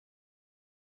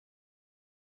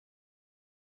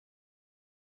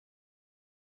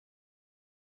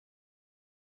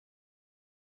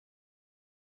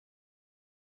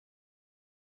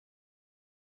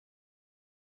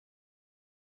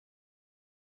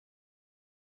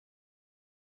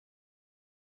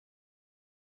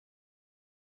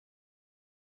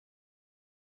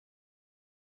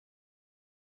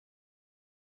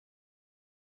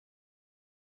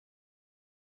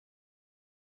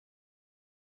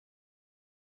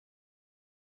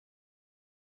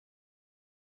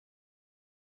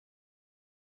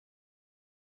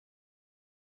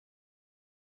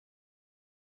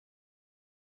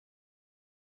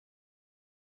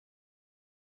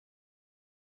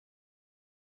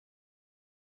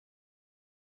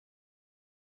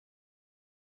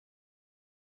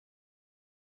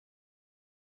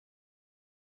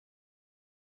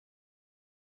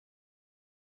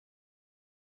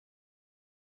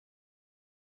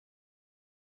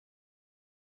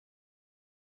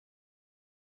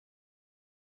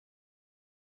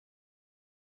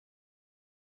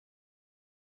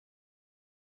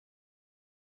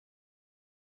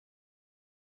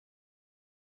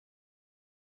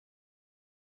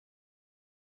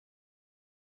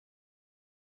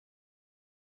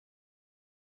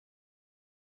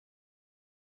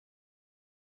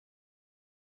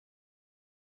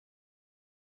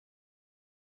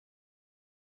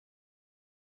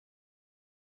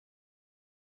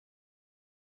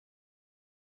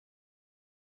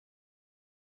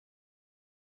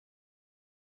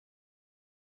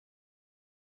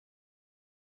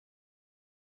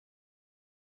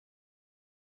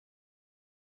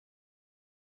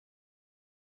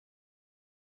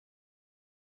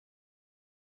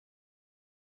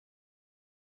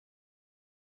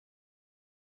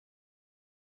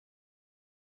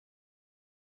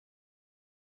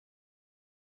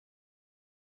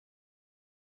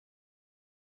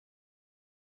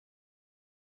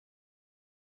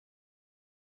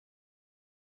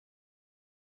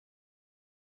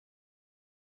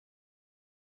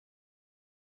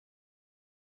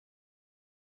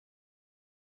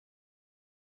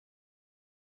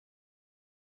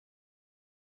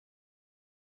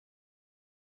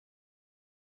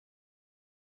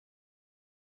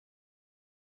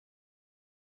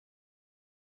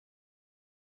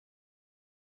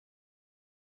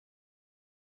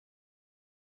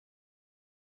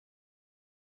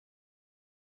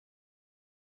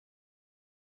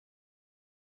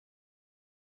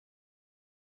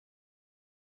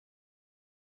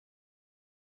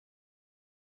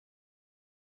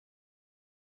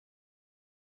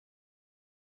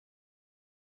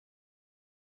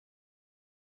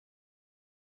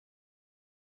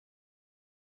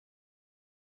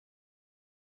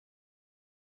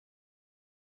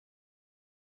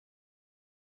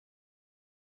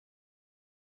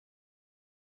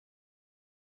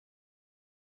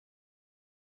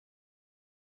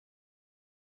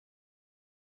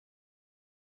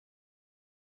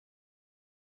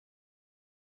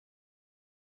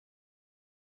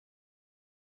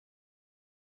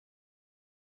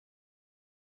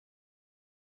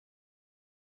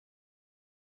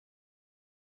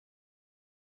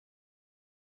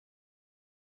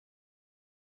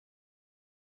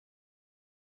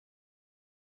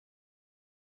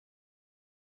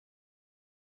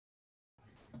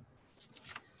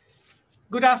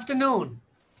Good afternoon.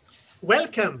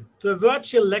 Welcome to a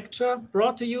virtual lecture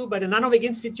brought to you by the Nanovic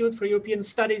Institute for European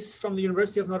Studies from the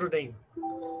University of Notre Dame.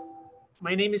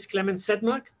 My name is Clement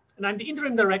Sedmak, and I'm the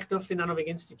Interim Director of the Nanovic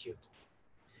Institute.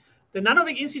 The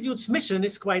Nanovic Institute's mission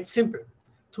is quite simple: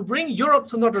 to bring Europe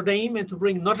to Notre Dame and to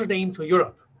bring Notre Dame to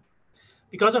Europe.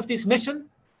 Because of this mission,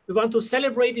 we want to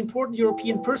celebrate important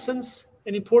European persons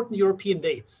and important European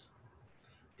dates.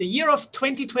 The year of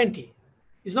 2020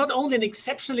 is not only an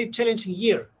exceptionally challenging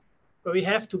year where we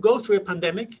have to go through a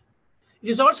pandemic, it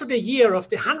is also the year of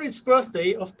the 100th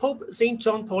birthday of Pope St.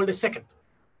 John Paul II.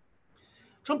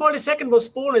 John Paul II was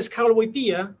born as Karol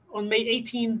Wojtyła on May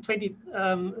 18,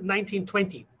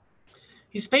 1920.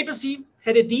 His papacy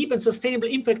had a deep and sustainable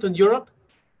impact on Europe.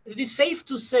 It is safe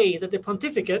to say that the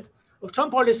pontificate of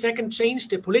John Paul II changed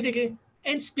the political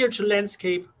and spiritual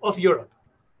landscape of Europe.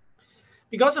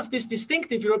 Because of this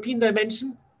distinctive European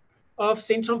dimension of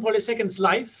St. John Paul II's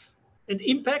life and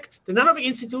impact, the Nanovic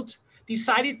Institute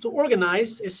decided to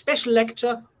organize a special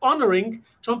lecture honoring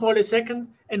John Paul II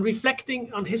and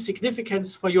reflecting on his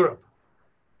significance for Europe.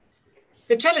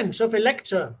 The challenge of a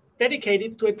lecture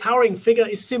dedicated to a towering figure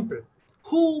is simple.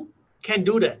 Who can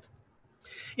do that?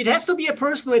 It has to be a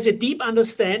person who has a deep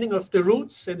understanding of the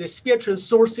roots and the spiritual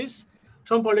sources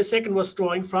John Paul II was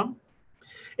drawing from,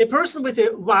 a person with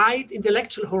a wide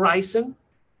intellectual horizon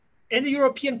and a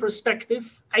European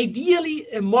perspective, ideally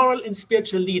a moral and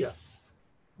spiritual leader.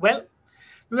 Well,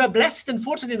 we were blessed and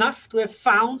fortunate enough to have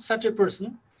found such a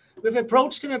person. We've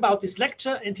approached him about this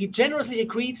lecture, and he generously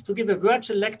agreed to give a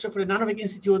virtual lecture for the Nanovic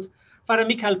Institute, Father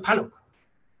Michał Paluch.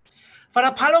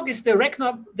 Father Paluch is the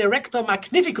Rector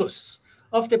Magnificus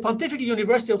of the Pontifical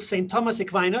University of St. Thomas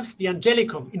Aquinas, the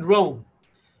Angelicum in Rome.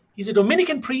 He's a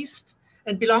Dominican priest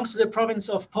and belongs to the province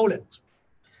of Poland.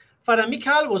 Father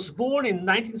Michał was born in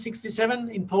 1967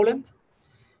 in Poland.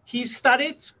 He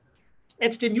studied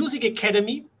at the Music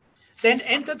Academy, then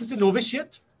entered the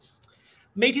novitiate,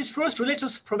 made his first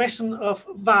religious profession of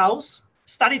vows,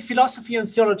 studied philosophy and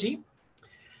theology,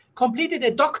 completed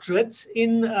a doctorate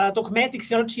in dogmatic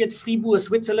theology at Fribourg,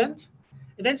 Switzerland,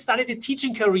 and then started a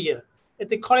teaching career at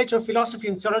the College of Philosophy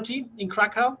and Theology in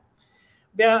Krakow,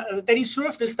 where then he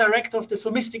served as director of the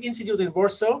Thomistic Institute in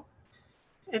Warsaw.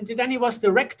 And then he was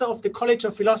the rector of the College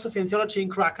of Philosophy and Theology in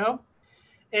Krakow.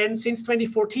 And since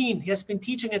 2014, he has been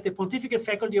teaching at the Pontifical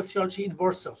Faculty of Theology in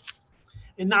Warsaw.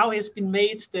 And now he has been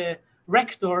made the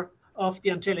rector of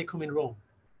the Angelicum in Rome.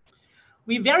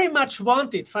 We very much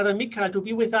wanted Father Michał to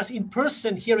be with us in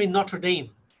person here in Notre Dame.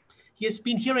 He has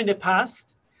been here in the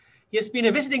past. He has been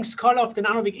a visiting scholar of the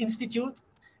Nanovic Institute,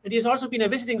 and he has also been a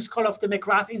visiting scholar of the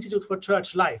McGrath Institute for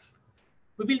Church Life.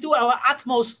 We will do our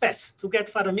utmost best to get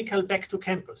Father Michał back to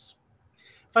campus.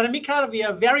 Father Michał, we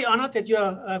are very honored that you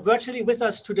are virtually with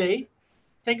us today.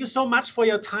 Thank you so much for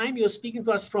your time. You're speaking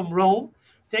to us from Rome.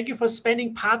 Thank you for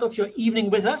spending part of your evening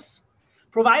with us,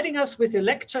 providing us with a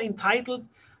lecture entitled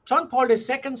John Paul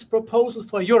II's Proposal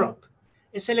for Europe,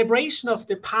 a celebration of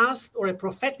the past or a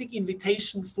prophetic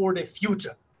invitation for the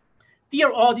future.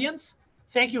 Dear audience,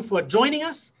 thank you for joining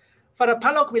us. Father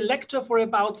Paluch will lecture for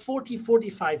about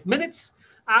 40-45 minutes.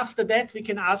 After that, we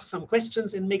can ask some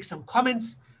questions and make some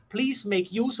comments. Please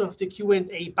make use of the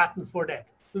Q&A button for that.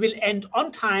 We will end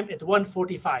on time at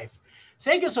 1:45.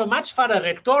 Thank you so much, Father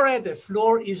Rettore. The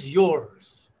floor is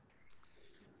yours.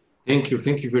 Thank you.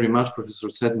 Thank you very much, Professor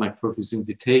Sedmak, for this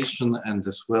invitation and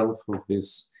as well for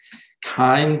this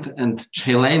kind and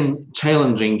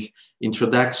challenging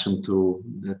introduction to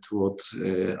what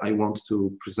I want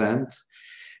to present.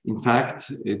 In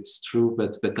fact, it's true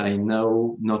that I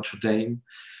know Notre Dame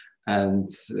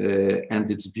and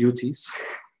its beauties,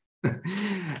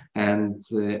 and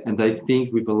I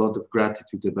think with a lot of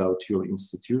gratitude about your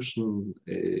institution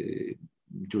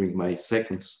during my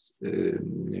second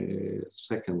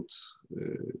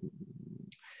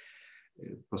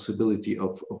possibility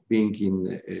of being in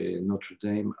Notre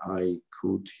Dame. I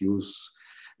could use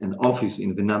an office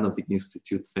in the Nanovic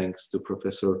Institute thanks to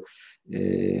Professor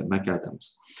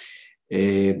McAdams.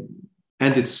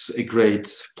 And it's a great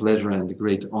pleasure and a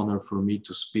great honor for me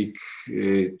to speak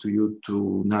to you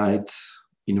tonight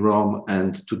in Rome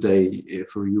and today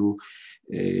for you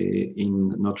in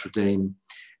Notre Dame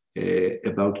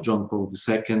about John Paul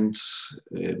II,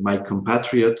 my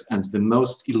compatriot and the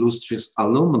most illustrious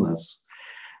alumnus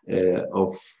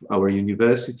of our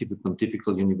university, the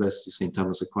Pontifical University St.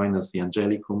 Thomas Aquinas, the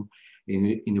Angelicum,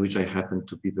 in which I happen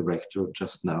to be the rector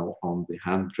just now on the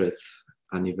 100th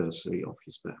anniversary of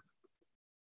his birth.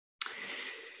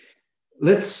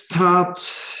 Let's start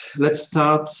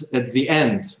at the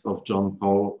end of John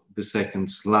Paul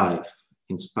II's life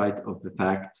in spite of the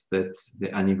fact that the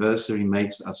anniversary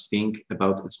makes us think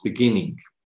about its beginning.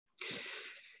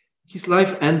 His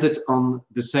life ended on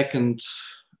the 2nd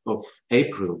of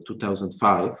April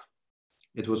 2005.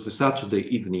 It was the Saturday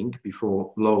evening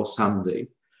before Law Sunday,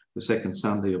 the second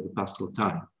Sunday of the Paschal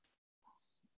time.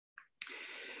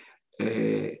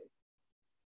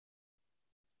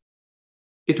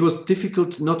 It was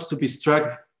difficult not to be struck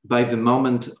by the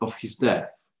moment of his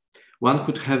death. One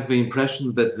could have the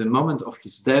impression that the moment of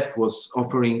his death was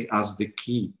offering us the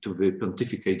key to the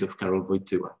pontificate of Karol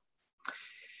Wojtyła.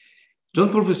 John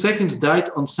Paul II died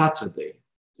on Saturday,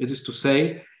 it is to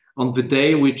say, on the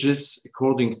day which is,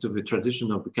 according to the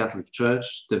tradition of the Catholic Church,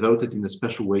 devoted in a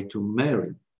special way to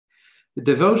Mary. The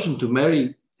devotion to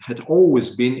Mary had always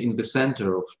been in the center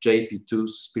of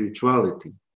JP2's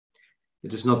spirituality.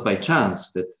 It is not by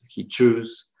chance that he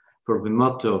chose for the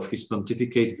motto of his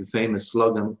pontificate the famous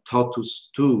slogan, totus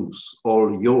tuus,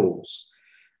 all yours,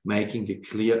 making a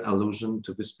clear allusion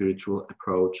to the spiritual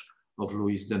approach of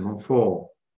Louis de Montfort.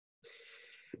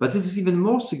 But it is even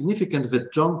more significant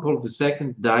that John Paul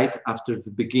II died after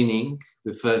the beginning,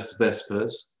 the first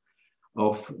Vespers,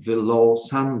 of the Law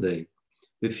Sunday,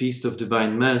 the Feast of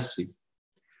Divine Mercy.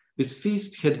 This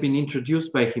feast had been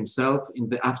introduced by himself in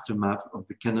the aftermath of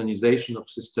the canonization of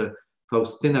Sister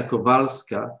Faustyna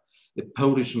Kowalska, a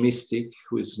Polish mystic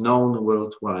who is known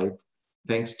worldwide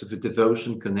thanks to the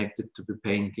devotion connected to the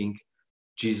painting,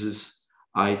 Jesus,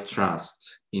 I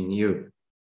Trust in You.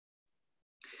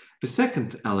 The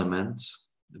second element,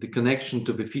 the connection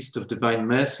to the Feast of Divine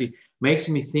Mercy, makes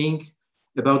me think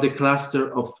about a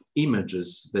cluster of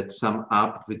images that sum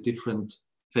up the different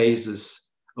phases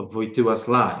of Wojtyła's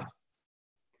life.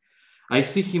 I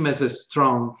see him as a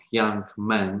strong young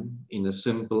man in a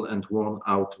simple and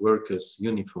worn-out worker's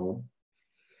uniform.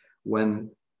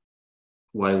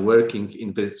 While working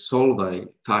in the Solvay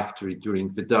factory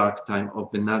during the dark time of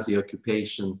the Nazi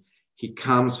occupation, he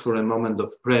comes for a moment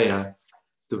of prayer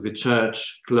to the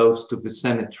church close to the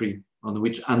cemetery on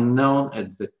which, unknown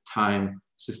at the time,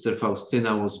 Sister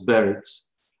Faustina was buried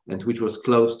and which was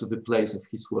close to the place of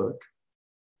his work.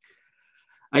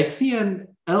 I see an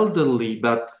elderly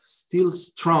but still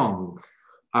strong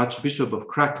Archbishop of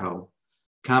Krakow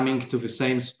coming to the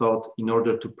same spot in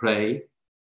order to pray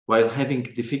while having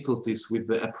difficulties with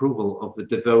the approval of the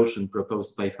devotion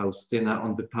proposed by Faustina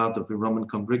on the part of the Roman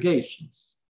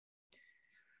congregations.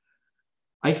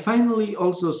 I finally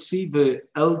also see the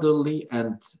elderly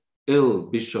and ill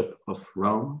Bishop of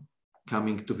Rome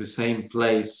coming to the same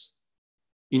place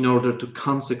in order to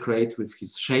consecrate with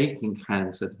his shaking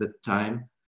hands at that time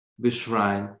the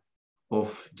shrine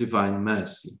of Divine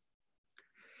Mercy.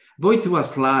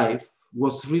 Wojtyła's life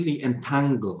was really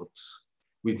entangled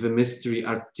with the mystery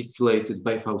articulated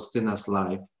by Faustina's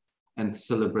life and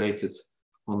celebrated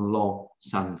on Law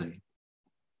Sunday.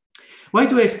 Why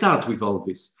do I start with all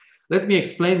this? Let me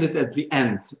explain it at the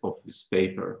end of this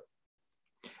paper.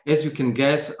 As you can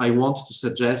guess, I want to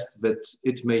suggest that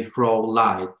it may throw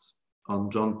light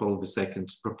on John Paul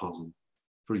II's proposal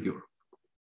for Europe.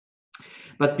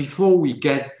 But before we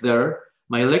get there,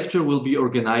 my lecture will be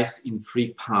organized in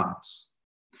 3 parts.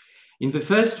 In the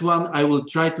first one, I will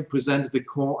try to present the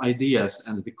core ideas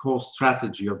and the core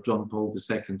strategy of John Paul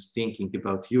II's thinking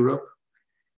about Europe.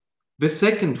 The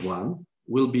second one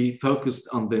will be focused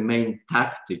on the main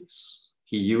tactics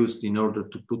he used in order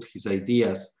to put his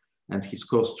ideas and his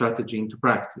core strategy into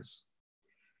practice.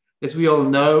 As we all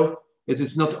know, it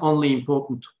is not only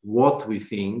important what we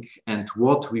think and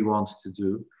what we want to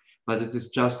do, but it is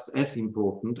just as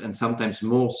important, and sometimes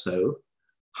more so,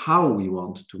 how we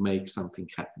want to make something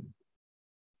happen.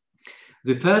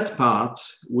 The third part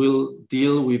will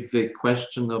deal with the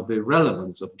question of the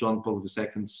relevance of John Paul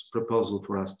II's proposal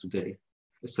for us today,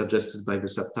 as suggested by the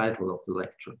subtitle of the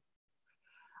lecture.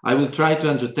 I will try to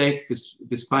undertake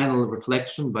this final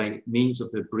reflection by means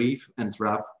of a brief and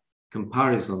rough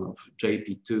comparison of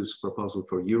JP2's proposal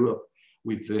for Europe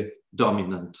with the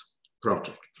dominant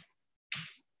project.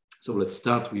 So let's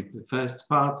start with the first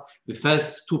part. The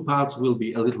first 2 parts will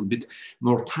be a little bit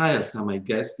more tiresome, I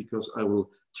guess, because I will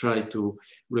try to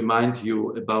remind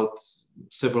you about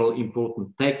several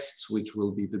important texts, which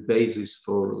will be the basis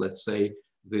for, let's say,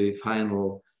 the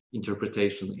final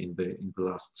interpretation in the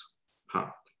last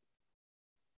part.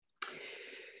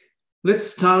 Let's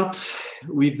start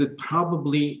with the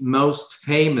probably most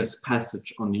famous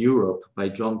passage on Europe by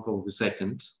John Paul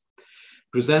II,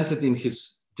 presented in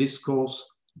his discourse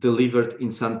delivered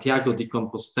in Santiago de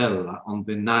Compostela on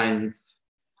the 9th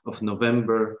of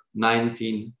November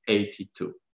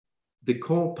 1982. The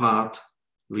core part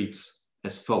reads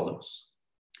as follows.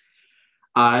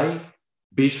 I,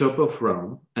 Bishop of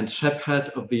Rome and shepherd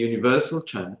of the Universal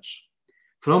Church,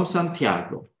 from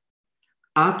Santiago,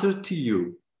 utter to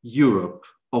you, Europe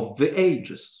of the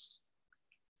ages,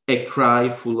 a cry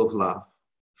full of love.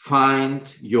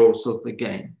 Find yourself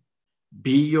again.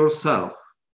 Be yourself.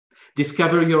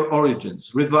 Discover your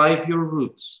origins. Revive your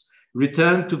roots.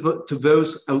 Return to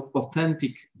those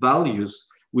authentic values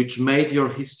which made your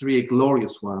history a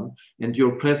glorious one and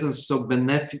your presence so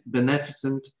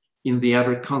beneficent in the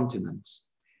other continents.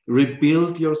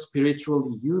 Rebuild your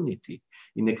spiritual unity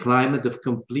in a climate of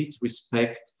complete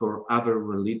respect for other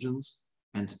religions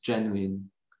and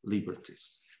genuine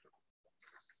liberties.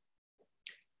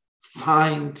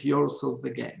 Find yourself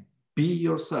again. Be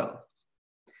yourself.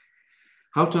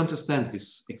 How to understand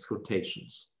these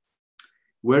exhortations?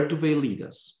 Where do they lead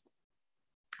us?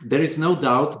 There is no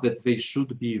doubt that they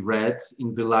should be read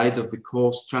in the light of the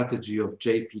core strategy of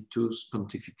JP2's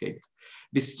pontificate.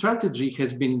 This strategy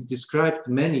has been described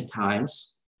many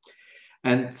times,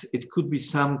 and it could be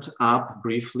summed up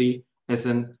briefly as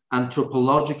an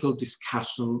anthropological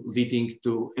discussion leading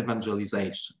to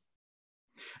evangelization.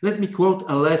 Let me quote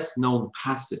a less known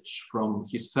passage from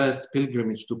his first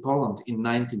pilgrimage to Poland in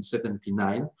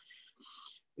 1979.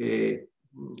 It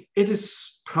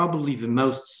is probably the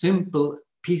most simple,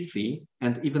 pithy,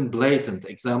 and even blatant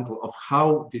example of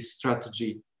how this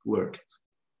strategy worked.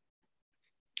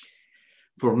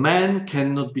 For man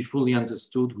cannot be fully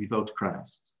understood without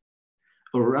Christ,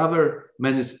 or rather,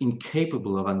 man is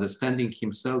incapable of understanding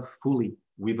himself fully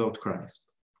without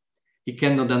Christ. He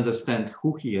cannot understand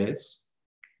who he is,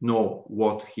 nor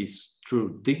what his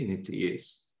true dignity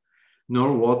is,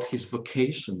 nor what his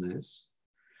vocation is,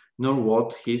 nor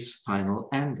what his final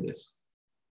end is.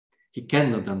 He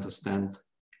cannot understand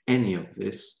any of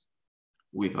this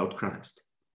without Christ.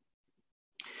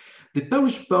 The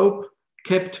Polish Pope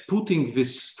kept putting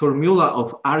this formula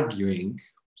of arguing,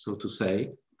 so to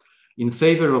say, in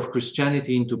favor of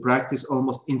Christianity into practice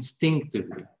almost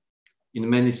instinctively in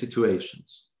many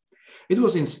situations. It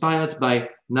was inspired by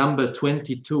number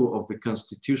 22 of the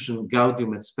Constitution,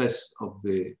 Gaudium et Spes of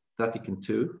the Vatican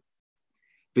II,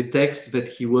 the text that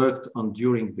he worked on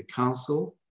during the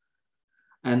council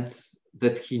and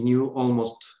that he knew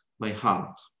almost by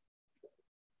heart.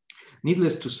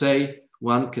 Needless to say,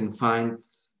 one can find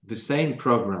the same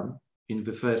program in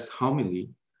the first homily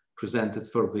presented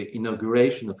for the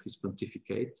inauguration of his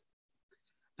pontificate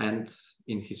and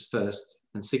in his first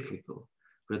encyclical,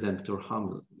 Redemptor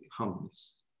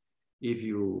Hominis. If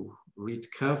you read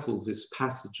carefully these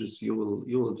passages, you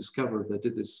will discover that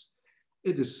it is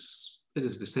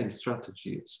the same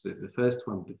strategy. It's the first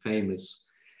one, the famous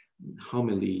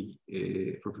homily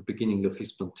for the beginning of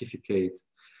his pontificate,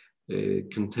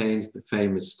 contains the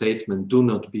famous statement, "Do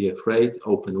not be afraid,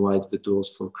 open wide the doors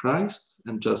for Christ."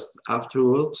 And just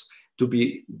afterwards, do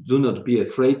not be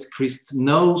afraid, Christ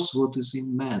knows what is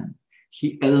in man.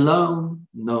 He alone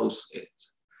knows it.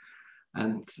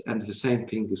 And the same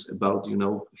thing is about,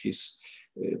 his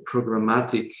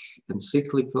programmatic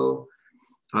encyclical.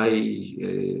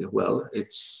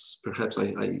 It's perhaps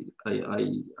I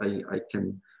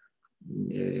can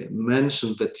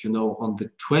mention that, on the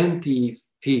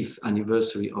 25th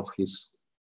anniversary of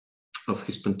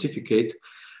his pontificate,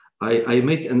 I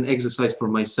made an exercise for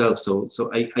myself.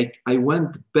 So I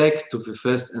went back to the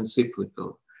first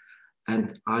encyclical,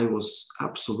 and I was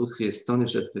absolutely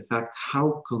astonished at the fact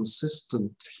how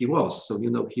consistent he was. So,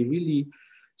 he really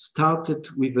started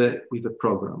with a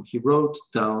program. He wrote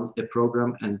down a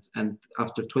program, and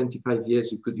after 25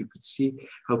 years, you could see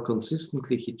how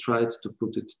consistently he tried to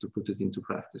put it into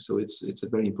practice. So it's a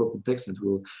very important text, and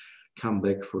we'll come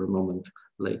back for a moment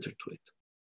later to it.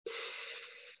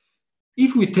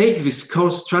 If we take this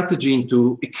core strategy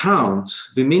into account,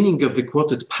 the meaning of the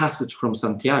quoted passage from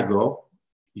Santiago,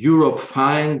 "Europe,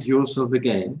 find yourself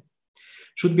again,"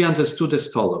 should be understood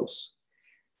as follows.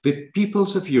 The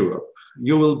peoples of Europe,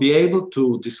 you will be able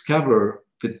to discover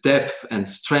the depth and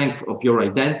strength of your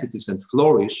identities and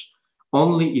flourish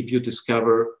only if you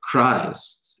discover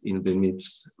Christ in the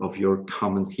midst of your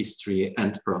common history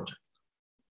and project.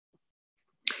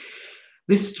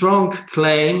 This strong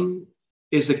claim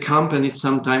is accompanied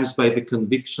sometimes by the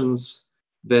convictions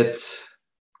that,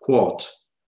 quote,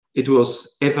 "It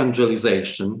was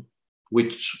evangelization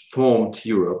which formed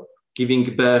Europe, giving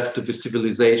birth to the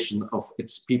civilization of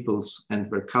its peoples and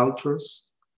their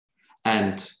cultures,"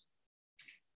 and,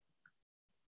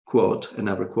 quote,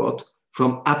 another quote,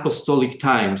 "From apostolic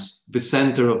times, the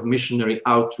center of missionary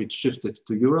outreach shifted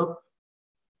to Europe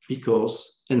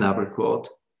because," another quote,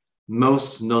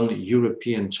 "most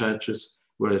non-European churches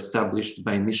were established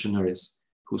by missionaries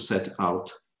who set out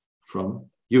from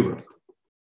Europe."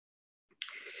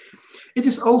 It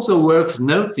is also worth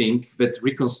noting that,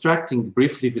 reconstructing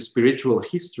briefly the spiritual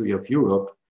history of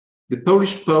Europe, the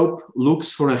Polish Pope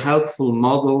looks for a helpful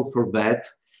model for that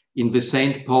in the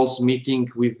St. Paul's meeting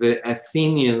with the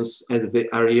Athenians at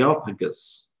the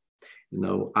Areopagus,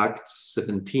 Acts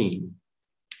 17.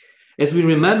 As we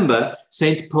remember,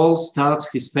 St. Paul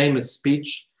starts his famous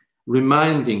speech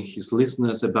reminding his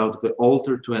listeners about the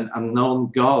altar to an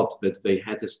unknown God that they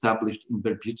had established in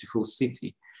their beautiful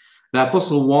city. The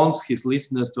apostle wants his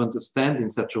listeners to understand in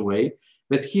such a way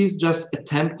that he is just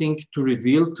attempting to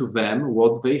reveal to them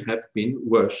what they have been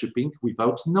worshipping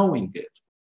without knowing it.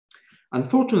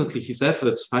 Unfortunately, his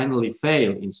efforts finally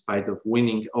fail in spite of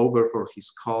winning over for his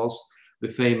cause the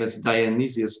famous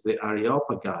Dionysius the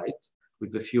Areopagite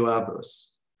with a few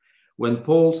others. When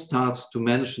Paul starts to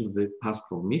mention the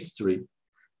Paschal mystery,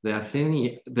 the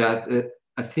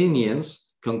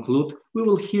Athenians conclude, "We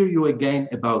will hear you again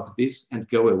about this," and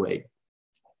go away.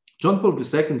 John Paul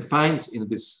II finds in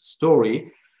this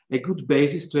story a good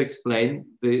basis to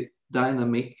explain the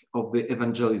dynamic of the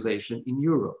evangelization in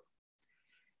Europe.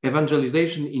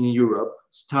 Evangelization in Europe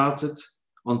started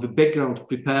on the background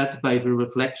prepared by the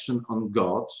reflection on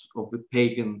God of the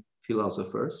pagan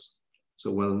philosophers,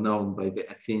 so well known by the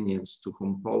Athenians to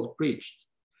whom Paul preached.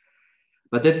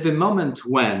 But at the moment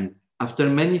when, after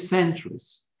many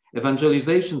centuries,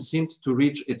 evangelization seemed to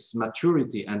reach its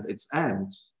maturity and its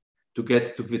end, to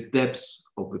get to the depths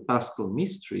of the Paschal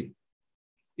mystery,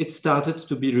 it started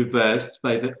to be reversed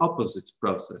by the opposite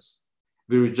process,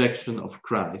 the rejection of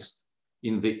Christ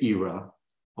in the era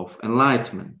of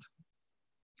enlightenment.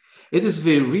 It is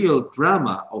the real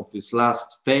drama of this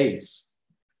last phase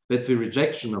that the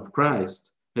rejection of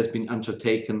Christ has been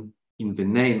undertaken in the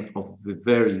name of the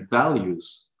very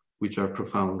values which are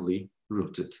profoundly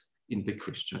rooted in the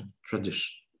Christian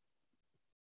tradition.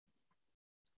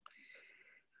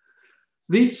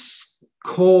 These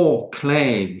core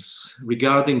claims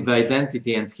regarding the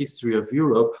identity and history of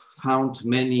Europe found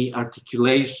many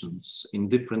articulations in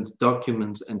different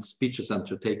documents and speeches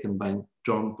undertaken by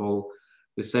John Paul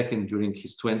II during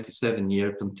his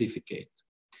 27-year pontificate.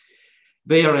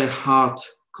 They are a hard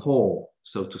core,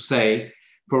 so to say,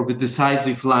 for the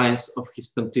decisive lines of his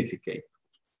pontificate.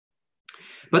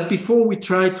 But before we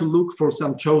try to look for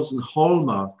some chosen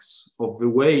hallmarks of the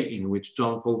way in which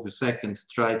John Paul II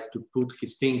tried to put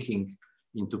his thinking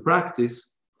into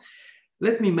practice,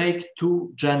 let me make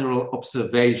two general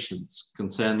observations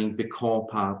concerning the core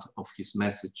part of his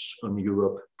message on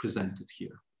Europe presented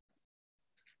here.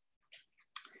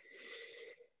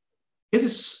 It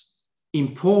is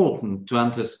important to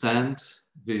understand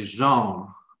the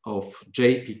genre of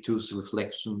JP2's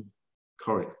reflection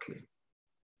correctly.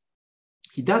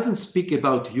 He doesn't speak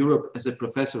about Europe as a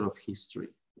professor of history,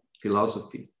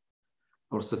 philosophy,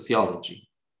 or sociology.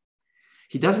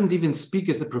 He doesn't even speak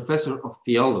as a professor of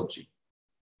theology.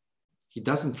 He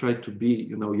doesn't try to be,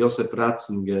 Joseph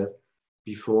Ratzinger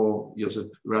before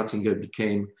Joseph Ratzinger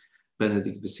became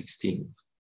Benedict XVI.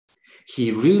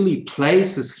 He really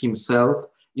places himself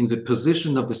in the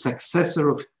position of the successor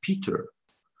of Peter,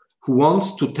 who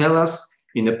wants to tell us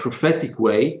in a prophetic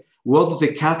way what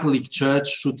the Catholic Church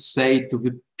should say to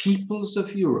the peoples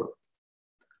of Europe.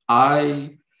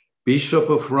 I, Bishop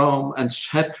of Rome and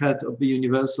Shepherd of the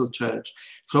Universal Church,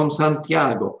 from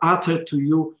Santiago, utter to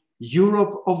you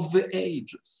Europe of the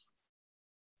ages.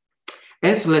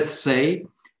 As, let's say,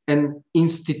 an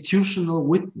institutional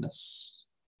witness,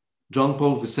 John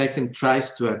Paul II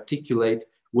tries to articulate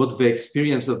what the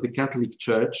experience of the Catholic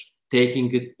Church,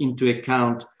 taking it into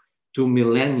account 2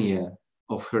 millennia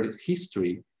of her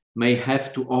history, may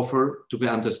have to offer to the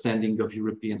understanding of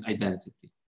European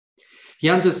identity. He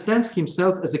understands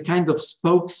himself as a kind of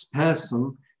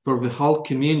spokesperson for the whole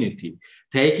community,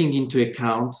 taking into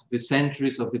account the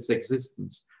centuries of its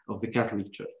existence of the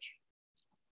Catholic Church.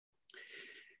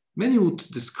 Many would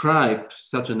describe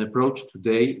such an approach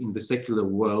today in the secular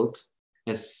world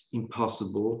as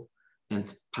impossible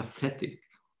and pathetic.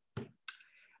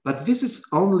 But this is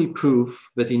only proof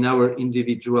that in our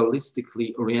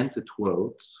individualistically oriented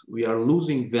world, we are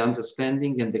losing the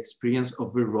understanding and experience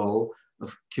of the role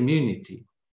of community.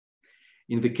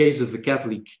 In the case of the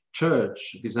Catholic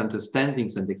Church, these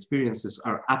understandings and experiences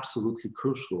are absolutely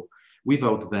crucial.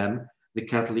 Without them, the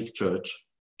Catholic Church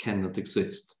cannot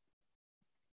exist.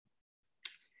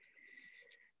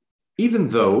 Even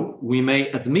though we may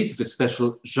admit the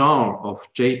special genre of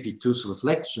JP2's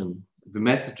reflection, the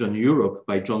message on Europe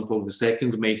by John Paul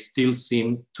II may still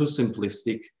seem too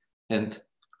simplistic and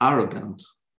arrogant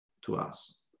to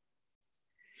us.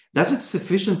 Does it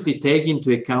sufficiently take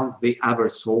into account the other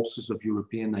sources of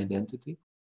European identity?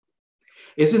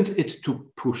 Isn't it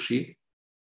too pushy?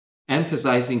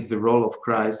 emphasizing the role of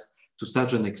Christ to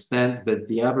such an extent that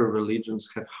the other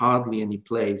religions have hardly any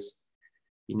place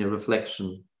in a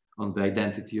reflection on the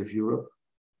identity of Europe?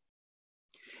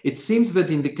 It seems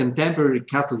that in the contemporary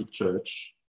Catholic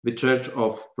Church, the Church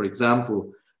of, for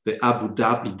example, the Abu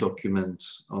Dhabi document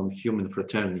on human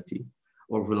fraternity,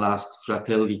 or the last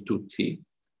Fratelli Tutti,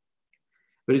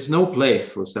 there is no place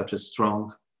for such a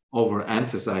strong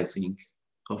overemphasizing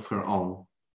of her own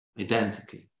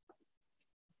identity.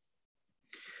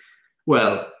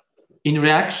 Well, in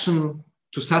reaction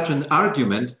to such an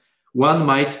argument, one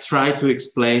might try to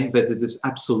explain that it is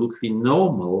absolutely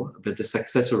normal that the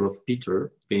successor of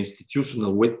Peter, the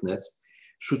institutional witness,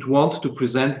 should want to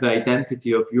present the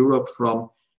identity of Europe from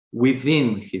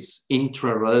within his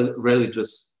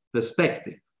intra-religious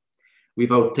perspective,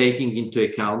 without taking into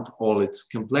account all its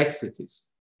complexities.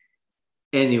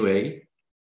 Anyway,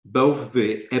 both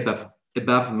the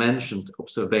above mentioned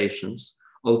observations,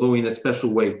 although in a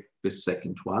special way the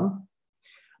second one,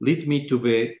 lead me to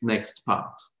the next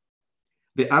part.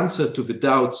 The answer to the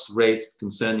doubts raised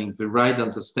concerning the right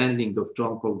understanding of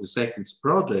John Paul II's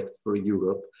project for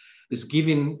Europe is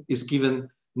given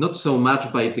not so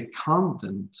much by the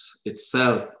content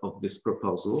itself of this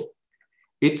proposal.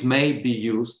 It may be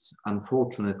used,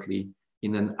 unfortunately,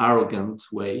 in an arrogant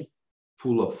way,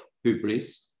 full of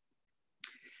hubris.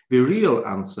 The real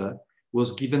answer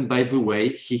was given by the way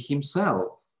he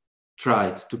himself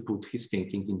tried to put his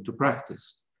thinking into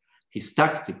practice, his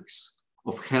tactics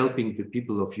of helping the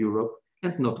people of Europe,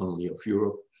 and not only of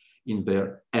Europe, in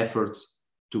their efforts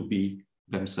to be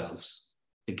themselves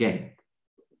again.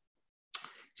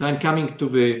 So I'm coming to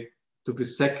the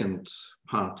second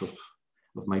part of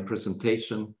my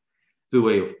presentation, the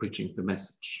way of preaching the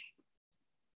message.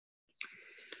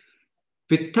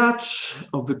 The touch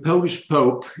of the Polish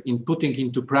Pope in putting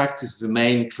into practice the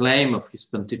main claim of his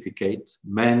pontificate,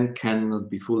 man cannot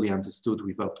be fully understood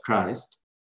without Christ,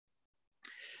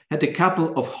 had a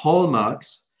couple of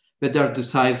hallmarks that are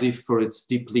decisive for its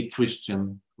deeply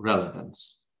Christian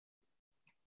relevance.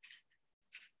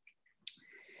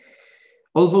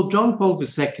 Although John Paul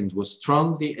II was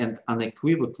strongly and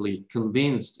unequivocally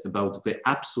convinced about the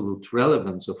absolute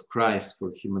relevance of Christ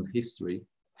for human history,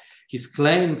 his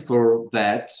claim for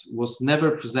that was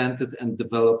never presented and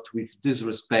developed with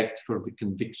disrespect for the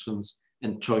convictions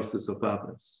and choices of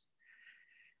others.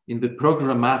 In the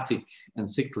programmatic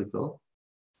encyclical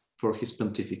for his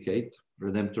pontificate,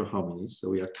 Redemptor Hominis, so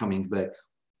we are coming back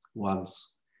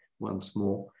once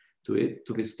more to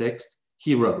this text,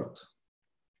 he wrote,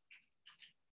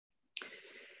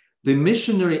 "The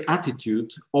missionary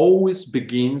attitude always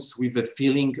begins with a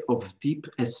feeling of deep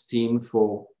esteem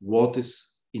for what is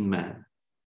in man,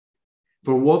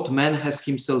 for what man has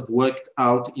himself worked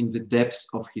out in the depths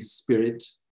of his spirit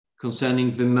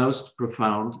concerning the most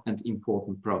profound and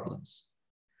important problems.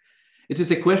 It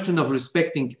is a question of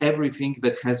respecting everything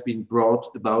that has been brought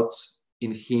about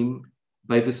in him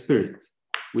by the Spirit,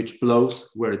 which blows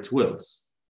where it wills.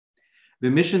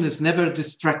 The mission is never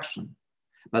distraction,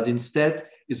 but instead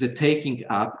is a taking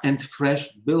up and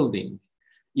fresh building,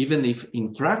 even if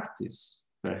in practice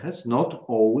there has not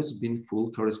always been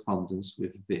full correspondence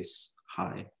with this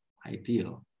high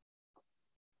ideal."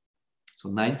 So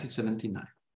 1979.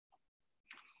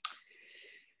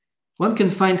 One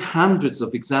can find hundreds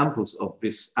of examples of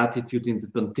this attitude in the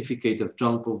pontificate of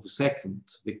John Paul II,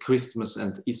 the Christmas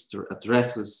and Easter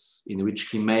addresses in which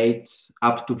he made,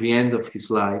 up to the end of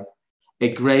his life, a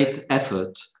great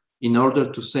effort in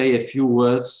order to say a few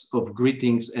words of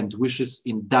greetings and wishes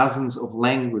in dozens of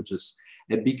languages,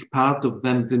 a big part of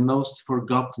them the most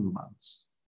forgotten ones.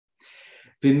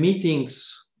 The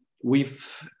meetings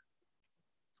with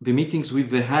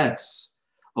the heads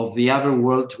of the other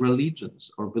world religions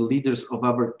or the leaders of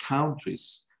other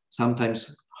countries,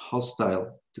 sometimes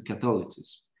hostile to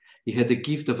Catholicism. He had the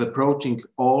gift of approaching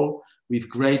all with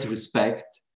great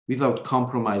respect without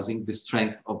compromising the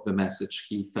strength of the message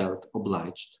he felt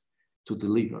obliged to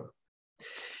deliver.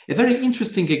 A very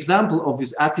interesting example of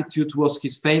this attitude was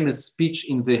his famous speech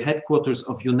in the headquarters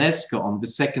of UNESCO on the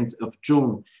 2nd of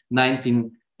June,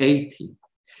 1980.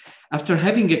 After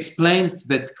having explained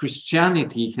that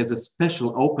Christianity has a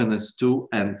special openness to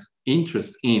and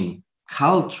interest in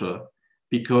culture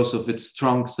because of its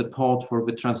strong support for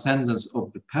the transcendence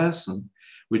of the person,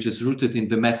 which is rooted in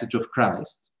the message of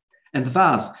Christ, and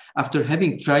thus, after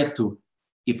having tried to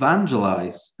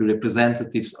evangelize the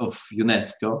representatives of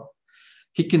UNESCO,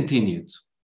 he continued,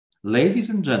 "Ladies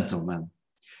and gentlemen,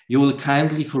 you will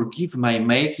kindly forgive my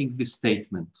making this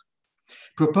statement.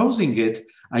 Proposing it,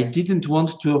 I didn't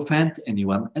want to offend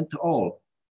anyone at all.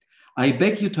 I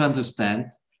beg you to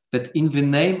understand that in the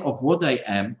name of what I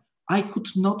am, I could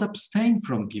not abstain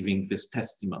from giving this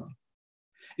testimony.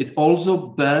 It also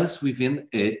bears within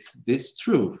it this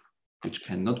truth, which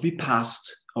cannot be passed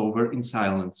over in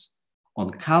silence, on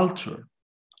culture,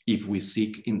 if we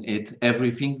seek in it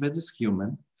everything that is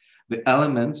human, the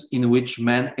elements in which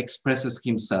man expresses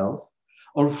himself,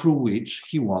 or through which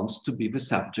he wants to be the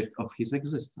subject of his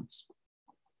existence.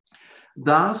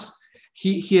 Thus,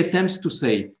 he attempts to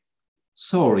say,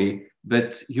 sorry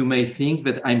that you may think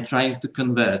that I'm trying to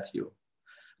convert you.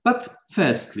 But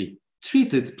firstly,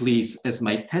 treat it, please, as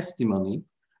my testimony.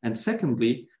 And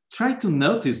secondly, try to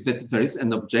notice that there is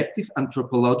an objective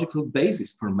anthropological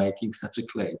basis for making such a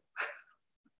claim.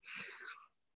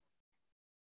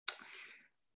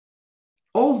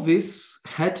 All this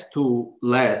had to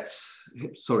lead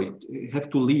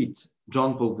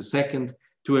John Paul II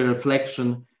to a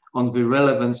reflection on the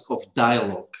relevance of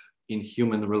dialogue in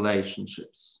human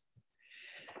relationships.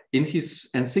 In his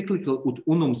encyclical Ut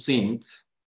Unum Sint,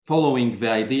 following the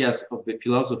ideas of the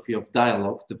philosophy of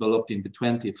dialogue developed in the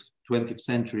 20th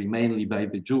century, mainly by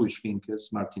the Jewish thinkers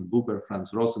Martin Buber,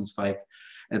 Franz Rosenzweig,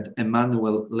 and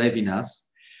Emmanuel Levinas,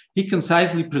 he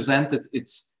concisely presented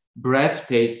its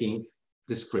breathtaking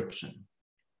description.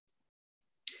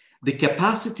 The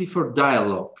capacity for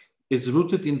dialogue is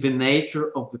rooted in the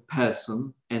nature of the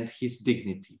person and his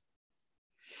dignity.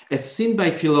 As seen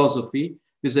by philosophy,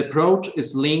 this approach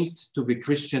is linked to the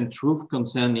Christian truth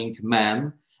concerning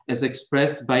man as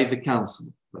expressed by the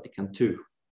Council, Vatican II.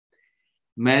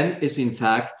 Man is in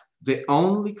fact the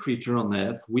only creature on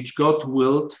earth which God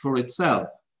willed for itself.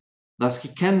 Thus he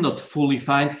cannot fully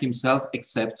find himself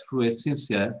except through a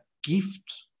sincere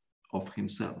gift of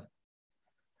himself.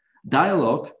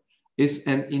 Dialogue is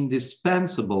an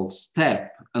indispensable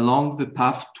step along the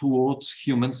path towards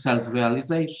human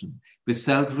self-realization, the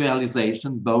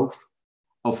self-realization both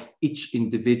of each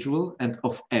individual and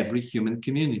of every human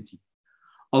community.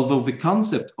 Although the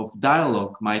concept of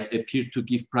dialogue might appear to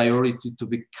give priority to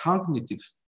the cognitive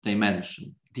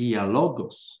dimension,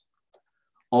 dialogos,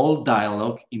 all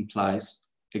dialogue implies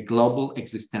a global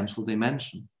existential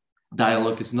dimension.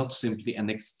 Dialogue is not simply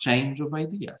an exchange of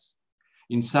ideas.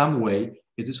 In some way,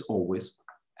 it is always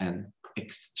an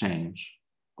exchange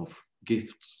of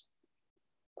gifts.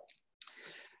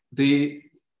 The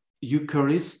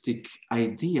Eucharistic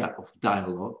idea of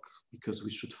dialogue, because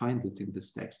we should find it in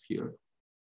this text here,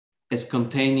 as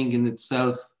containing in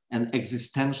itself an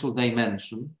existential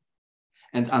dimension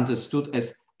and understood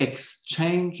as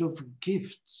exchange of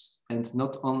gifts and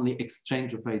not only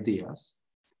exchange of ideas,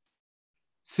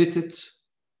 fitted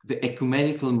the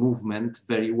ecumenical movement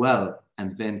very well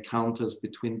and the encounters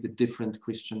between the different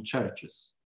Christian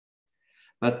churches.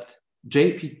 But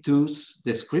JP2's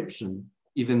description,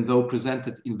 even though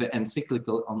presented in the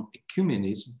encyclical on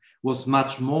ecumenism, was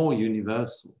much more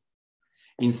universal.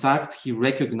 In fact, he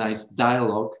recognized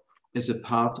dialogue as a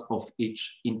part of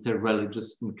each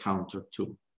interreligious encounter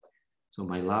too. So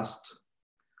my last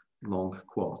long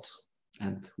quote,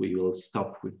 and we will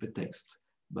stop with the text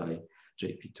by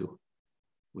JP2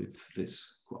 with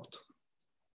this quote.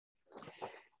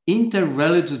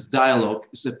 Interreligious dialogue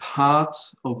is a part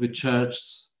of the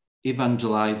Church's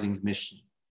evangelizing mission.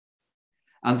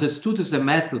 Understood as a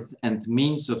method and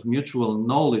means of mutual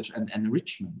knowledge and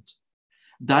enrichment,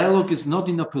 dialogue is not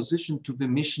in opposition to the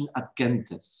mission ad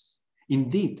gentes.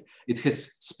 Indeed, it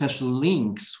has special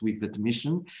links with that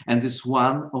mission and is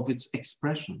one of its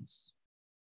expressions.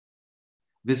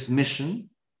 This mission,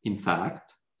 in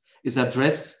fact, is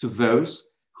addressed to those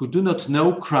who do not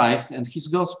know Christ and his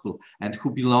gospel and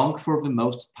who belong for the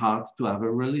most part to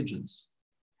other religions.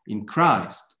 In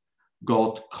Christ,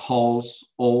 God calls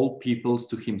all peoples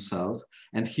to himself,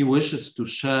 and he wishes to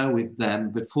share with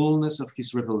them the fullness of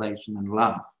his revelation and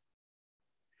love.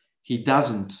 He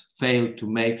doesn't fail to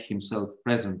make himself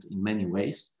present in many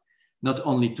ways, not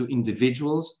only to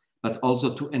individuals, but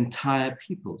also to entire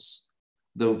peoples,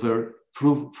 though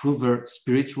through their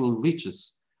spiritual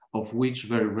riches, of which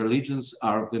their religions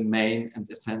are the main and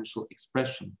essential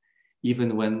expression,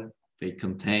 even when they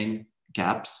contain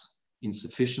gaps,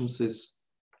 insufficiencies,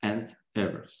 and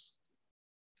errors.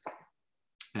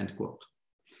 End quote.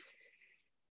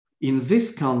 In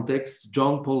this context,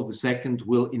 John Paul II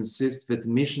will insist that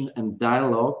mission and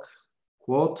dialogue,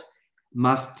 quote,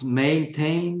 must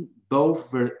maintain both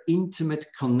their intimate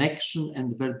connection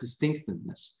and their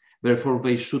distinctiveness. Therefore,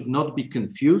 they should not be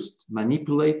confused,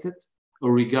 manipulated,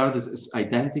 or regarded as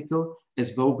identical,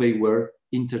 as though they were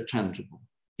interchangeable,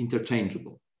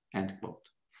 end quote.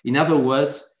 In other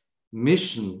words,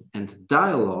 mission and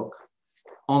dialogue,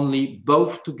 only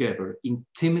both together,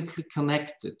 intimately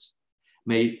connected,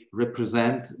 may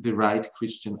represent the right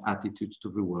Christian attitude to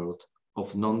the world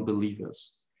of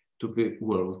non-believers to the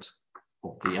world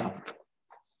of the other.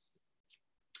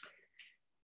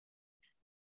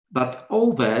 But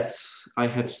all that I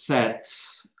have said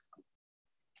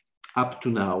up to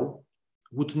now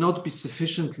would not be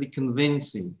sufficiently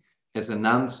convincing as an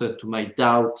answer to my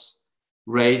doubts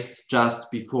raised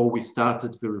just before we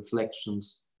started the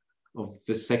reflections of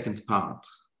the second part,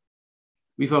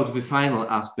 without the final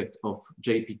aspect of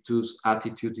JP2's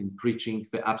attitude in preaching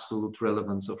the absolute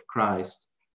relevance of Christ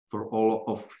for all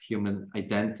of human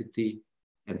identity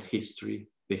and history,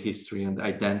 the history and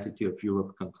identity of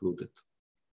Europe concluded.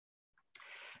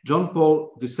 John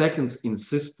Paul II's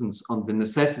insistence on the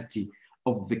necessity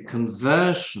of the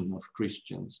conversion of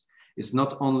Christians is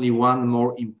not only one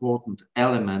more important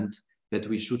element that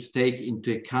we should take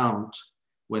into account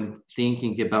when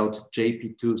thinking about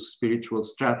JP2's spiritual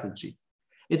strategy.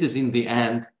 It is in the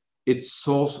end its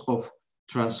source of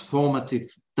transformative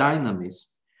dynamism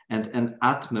and an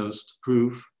utmost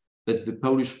proof that the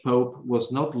Polish Pope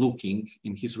was not looking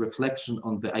in his reflection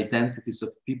on the identities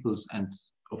of peoples and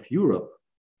of Europe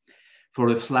for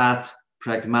a flat,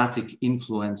 pragmatic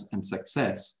influence and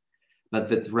success, but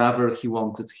that rather he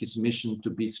wanted his mission to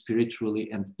be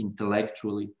spiritually and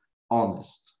intellectually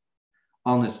honest.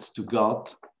 Honest to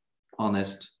God,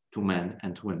 honest to men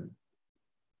and women.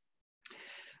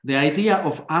 The idea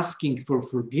of asking for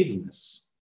forgiveness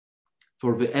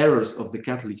for the errors of the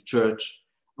Catholic Church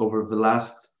over the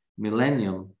last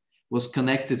millennium was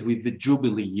connected with the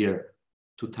Jubilee year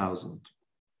 2000.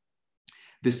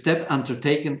 The step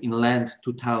undertaken in Lent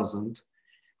 2000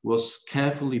 was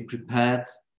carefully prepared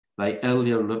by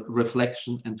earlier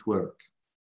reflection and work.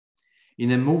 In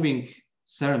a moving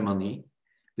ceremony,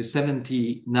 the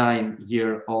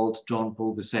 79-year-old John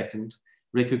Paul II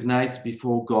recognized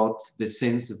before God the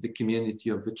sins of the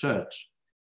community of the Church,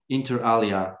 inter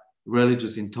alia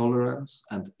religious intolerance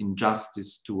and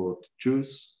injustice toward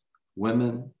Jews,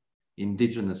 women,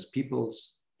 indigenous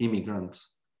peoples,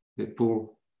 immigrants, the poor,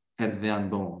 and the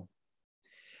unborn.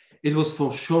 It was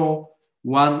for sure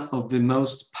one of the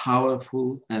most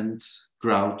powerful and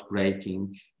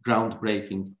groundbreaking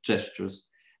gestures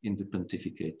in the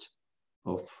pontificate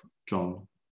of John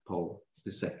Paul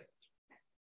II.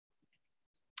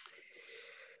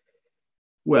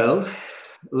 Well,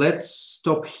 let's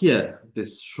stop here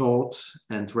this short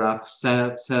and rough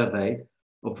survey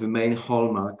of the main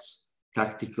hallmarks,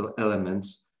 tactical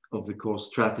elements of the core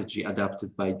strategy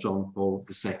adopted by John Paul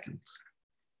II.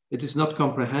 It is not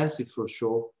comprehensive for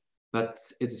sure, but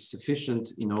it is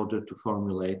sufficient in order to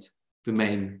formulate the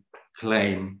main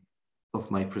claim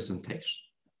of my presentation.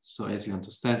 So as you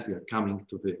understand, we are coming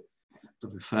to the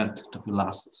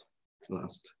last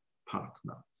part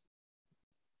now.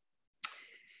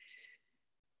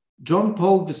 John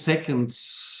Paul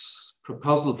II's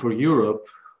proposal for Europe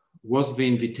was the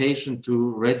invitation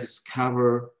to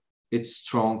rediscover its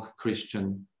strong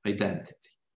Christian identity.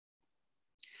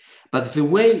 But the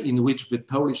way in which the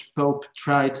Polish Pope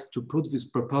tried to put this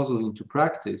proposal into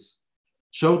practice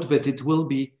showed that it will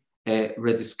be a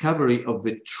rediscovery of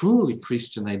the truly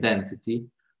Christian identity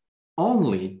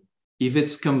only if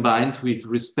it's combined with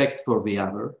respect for the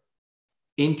other,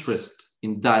 interest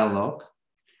in dialogue,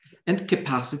 and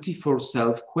capacity for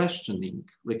self-questioning,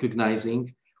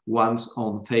 recognizing one's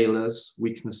own failures,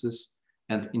 weaknesses,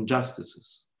 and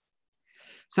injustices.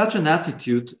 Such an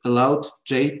attitude allowed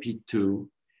JP2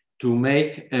 to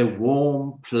make a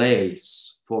warm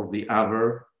place for the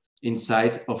other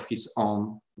inside of his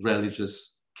own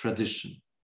religious tradition.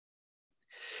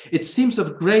 It seems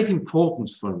of great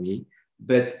importance for me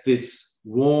that this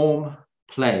warm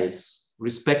place,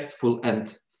 respectful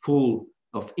and full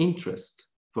of interest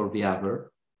for the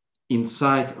other,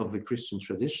 inside of the Christian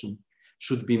tradition,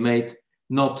 should be made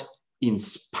not in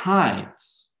spite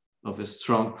of a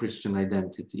strong Christian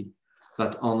identity,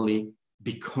 but only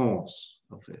because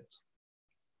of it.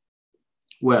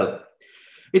 Well,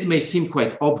 it may seem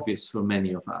quite obvious for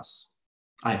many of us.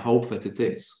 I hope that it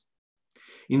is.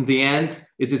 In the end,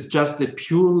 it is just a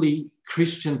purely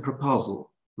Christian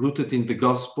proposal rooted in the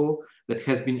gospel that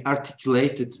has been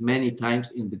articulated many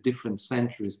times in the different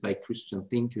centuries by Christian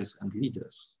thinkers and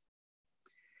leaders.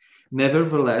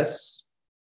 Nevertheless,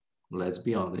 let's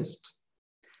be honest,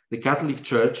 the Catholic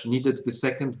Church needed the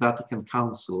Second Vatican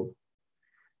Council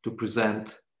to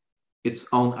present its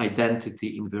own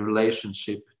identity in the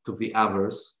relationship to the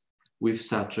others with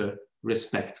such a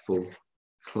respectful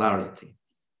clarity.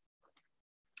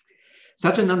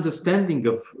 Such an understanding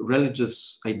of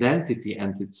religious identity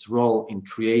and its role in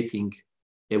creating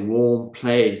a warm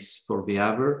place for the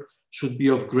other should be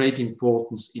of great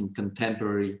importance in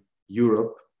contemporary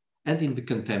Europe and in the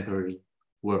contemporary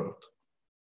world.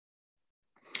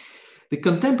 The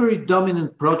contemporary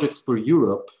dominant project for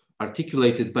Europe,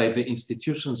 articulated by the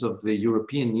institutions of the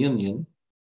European Union,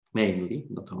 mainly,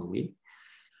 not only,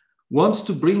 wants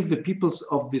to bring the peoples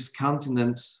of this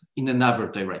continent in another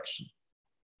direction.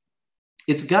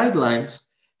 Its guidelines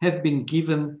have been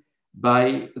given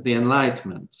by the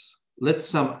Enlightenment. Let's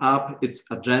sum up its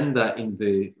agenda in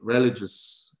the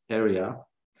religious area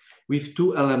with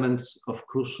two elements of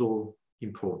crucial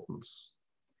importance: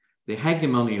 the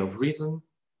hegemony of reason,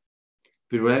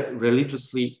 the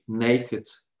religiously naked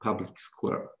public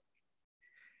square.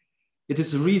 It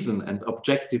is reason and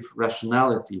objective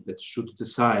rationality that should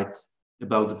decide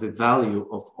about the value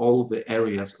of all the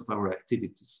areas of our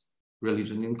activities,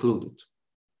 religion included.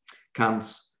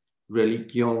 Kant's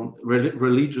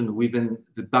religion within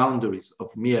the boundaries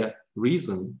of mere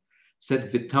reason set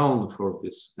the tone for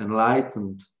this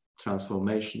enlightened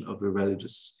transformation of the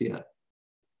religious sphere.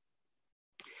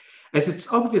 As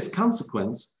its obvious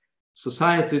consequence,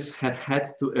 societies have had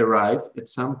to arrive at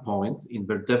some point in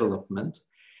their development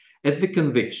at the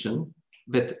conviction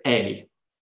that A,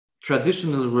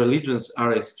 traditional religions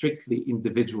are a strictly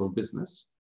individual business,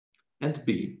 and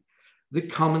B, the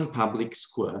common public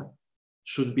square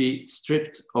should be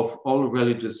stripped of all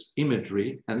religious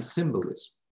imagery and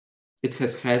symbolism. It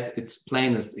has had its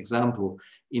plainest example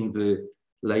in the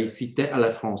laïcité à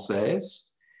la française,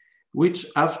 which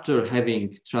after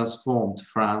having transformed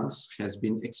France has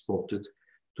been exported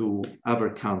to other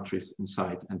countries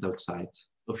inside and outside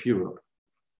of Europe.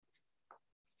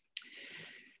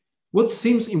 What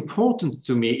seems important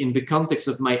to me in the context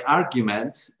of my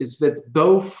argument is that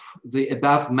both the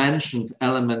above mentioned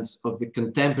elements of the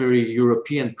contemporary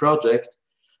European project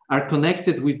are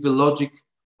connected with the logic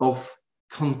of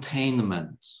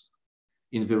containment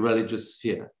in the religious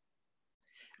sphere.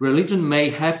 Religion may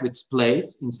have its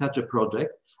place in such a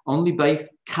project only by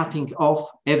cutting off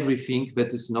everything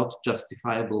that is not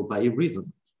justifiable by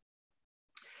reason.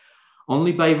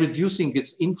 Only by reducing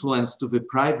its influence to the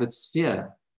private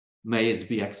sphere may it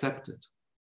be accepted.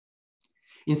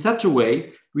 In such a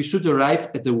way, we should arrive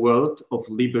at a world of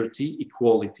liberty,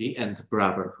 equality, and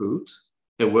brotherhood,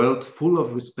 a world full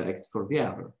of respect for the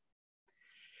other.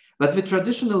 But the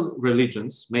traditional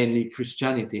religions, mainly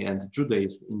Christianity and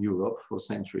Judaism in Europe for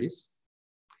centuries,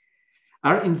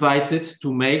 are invited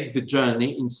to make the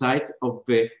journey inside of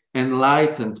the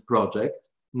enlightened project,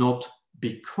 not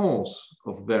because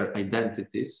of their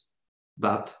identities,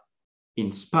 but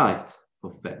in spite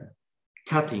of them,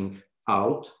 cutting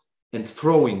out and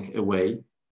throwing away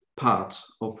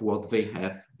parts of what they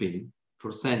have been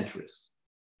for centuries.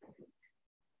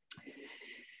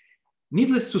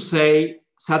 Needless to say,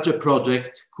 such a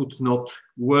project could not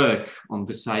work on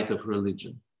the side of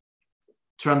religion.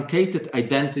 Truncated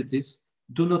identities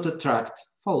do not attract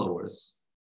followers.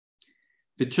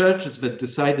 The churches that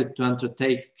decided to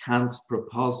undertake Kant's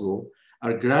proposal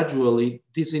are gradually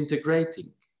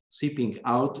disintegrating, seeping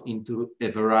out into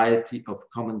a variety of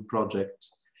common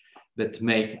projects that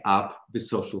make up the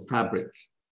social fabric.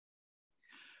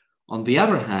 On the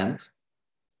other hand,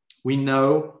 we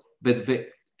know that the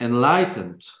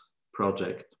enlightened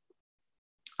project,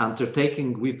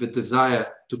 undertaken with the desire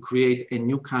to create a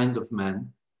new kind of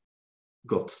man,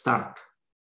 got stuck.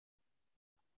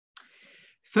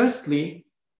 Firstly,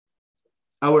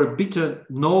 our bitter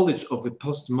knowledge of the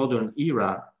postmodern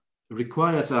era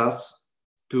requires us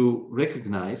to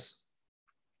recognize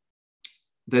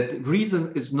that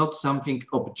reason is not something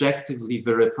objectively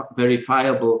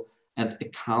verifiable and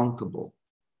accountable.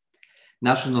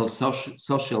 National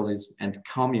socialism and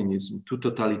communism, two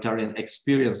totalitarian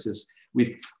experiences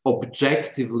with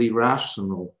objectively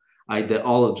rational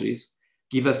ideologies,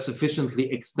 give us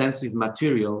sufficiently extensive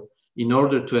material in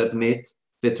order to admit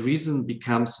that reason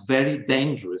becomes very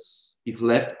dangerous if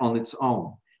left on its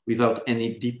own, without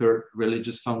any deeper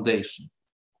religious foundation.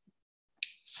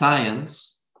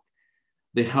 Science,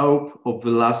 the hope of the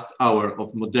last hour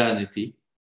of modernity,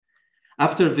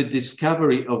 after the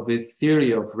discovery of the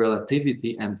theory of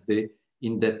relativity and the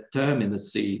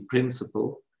indeterminacy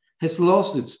principle, has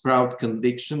lost its proud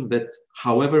conviction that,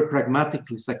 however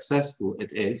pragmatically successful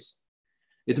it is,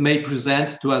 it may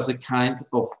present to us a kind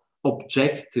of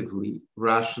objectively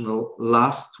rational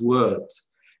last word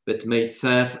that may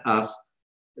serve as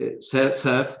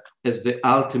the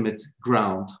ultimate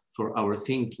ground for our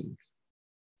thinking.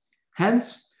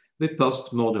 Hence, the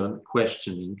postmodern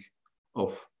questioning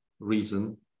of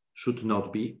reason should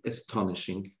not be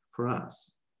astonishing for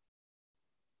us.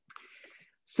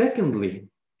 Secondly,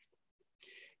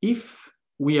 if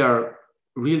we are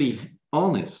really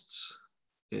honest,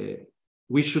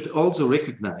 we should also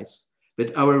recognize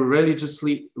that our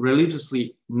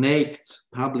religiously naked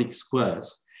public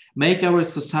squares make our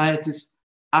societies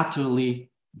utterly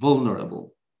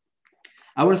vulnerable.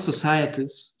 Our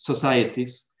societies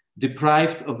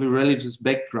deprived of a religious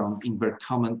background in their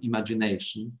common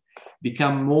imagination,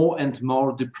 become more and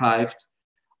more deprived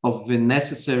of the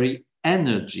necessary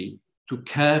energy to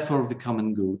care for the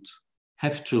common good,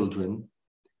 have children,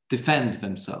 defend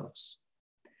themselves.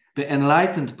 The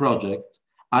enlightened project,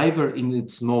 either in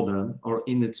its modern or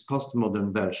in its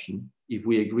postmodern version, if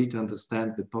we agree to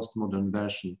understand the postmodern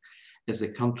version as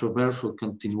a controversial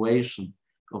continuation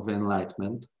of the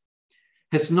Enlightenment,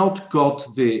 has not got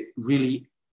the really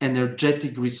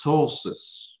energetic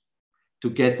resources to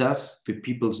get us, the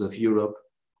peoples of Europe,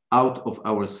 out of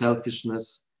our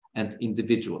selfishness and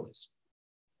individualism.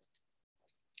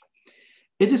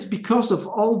 It is because of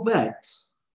all that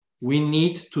we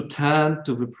need to turn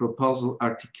to the proposal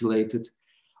articulated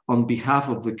on behalf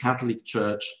of the Catholic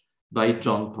Church by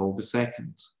John Paul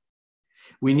II.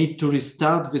 We need to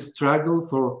restart the struggle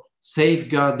for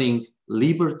safeguarding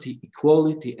liberty,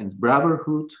 equality, and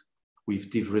brotherhood with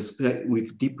deep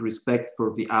respect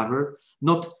for the other,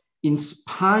 not in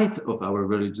spite of our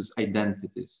religious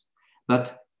identities,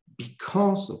 but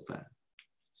because of them.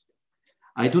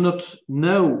 I do not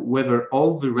know whether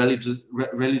all the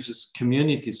religious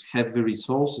communities have the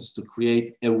resources to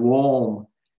create a warm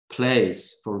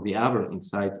place for the other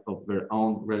inside of their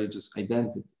own religious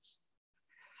identities.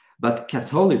 But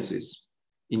Catholicism,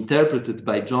 interpreted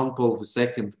by John Paul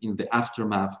II in the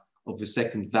aftermath of the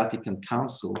Second Vatican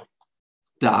Council,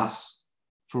 does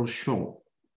for sure.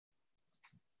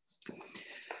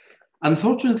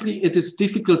 Unfortunately, it is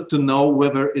difficult to know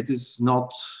whether it is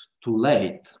not too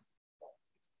late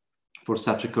for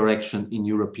such a correction in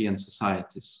European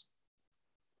societies.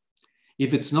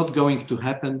 If it's not going to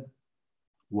happen,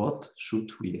 what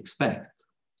should we expect?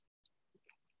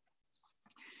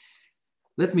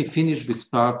 Let me finish this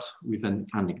part with an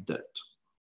anecdote.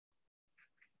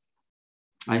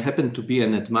 I happen to be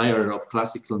an admirer of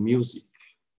classical music,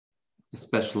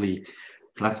 especially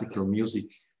classical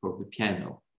music for the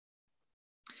piano.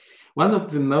 One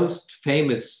of the most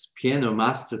famous piano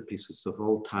masterpieces of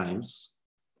all times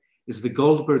is the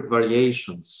Goldberg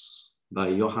Variations by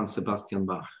Johann Sebastian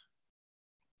Bach.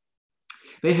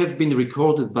 They have been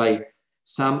recorded by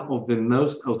some of the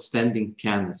most outstanding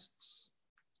pianists.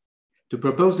 To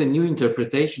propose a new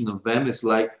interpretation of them is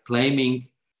like claiming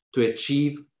to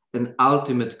achieve an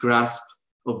ultimate grasp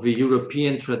of the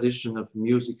European tradition of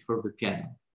music for the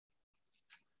piano.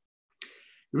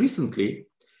 Recently,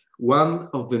 one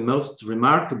of the most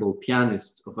remarkable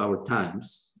pianists of our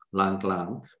times, Lang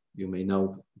Lang, you may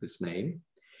know this name,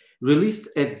 released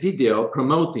a video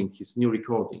promoting his new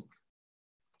recording.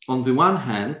 On the one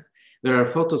hand, there are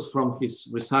photos from his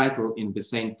recital in the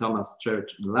St. Thomas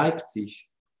Church in Leipzig,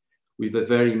 with a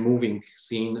very moving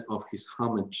scene of his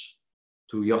homage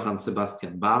to Johann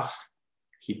Sebastian Bach.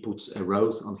 He puts a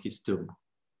rose on his tomb.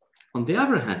 On the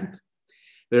other hand,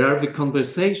 there are the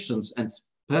conversations and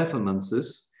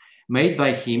performances made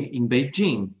by him in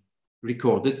Beijing,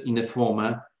 recorded in a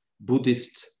former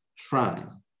Buddhist shrine.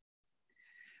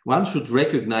 One should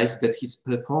recognize that his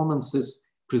performances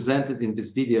presented in this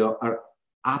video are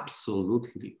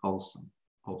absolutely awesome.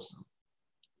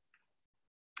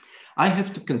 I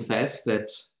have to confess that,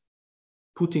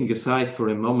 putting aside for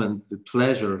a moment the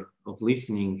pleasure of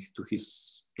listening to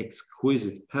his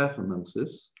exquisite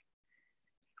performances,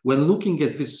 when looking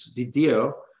at this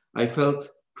video, I felt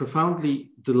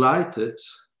profoundly delighted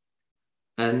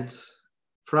and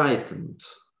frightened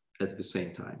at the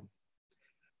same time.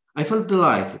 I felt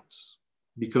delighted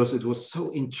because it was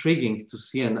so intriguing to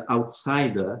see an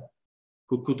outsider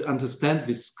who could understand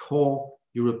this core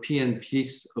European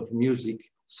piece of music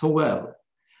so well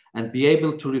and be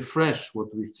able to refresh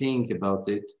what we think about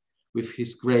it with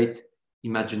his great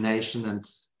imagination and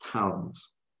talent.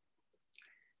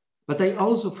 But I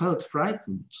also felt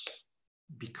frightened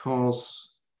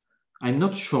because I'm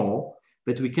not sure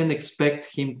that we can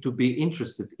expect him to be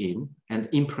interested in and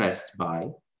impressed by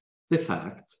the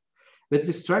fact that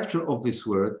the structure of this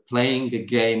word, playing a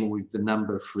game with the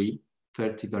number 3,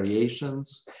 30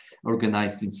 variations,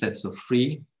 organized in sets of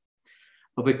 3,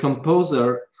 of a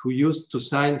composer who used to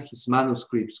sign his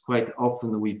manuscripts quite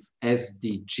often with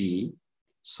SDG,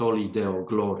 Soli Deo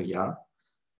Gloria,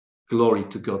 glory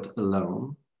to God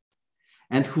alone,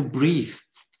 and who breathed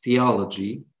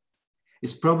theology,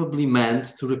 is probably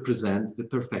meant to represent the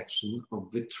perfection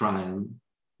of the triune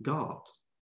God.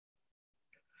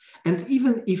 And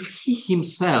even if he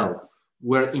himself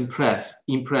were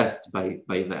impressed by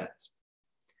that,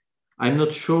 I'm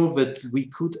not sure that we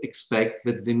could expect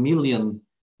that the million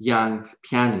young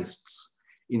pianists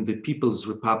in the People's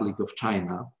Republic of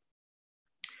China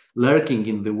lurking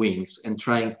in the wings and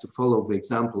trying to follow the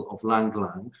example of Lang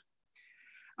Lang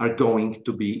are going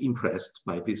to be impressed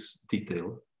by this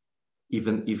detail,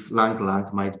 even if Lang Lang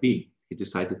might be. He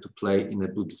decided to play in a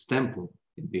Buddhist temple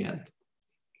in the end.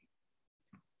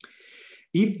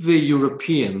 If the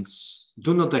Europeans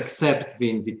do not accept the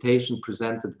invitation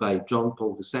presented by John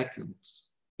Paul II,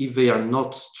 if they are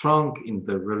not strong in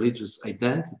their religious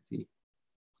identity,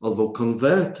 although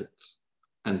converted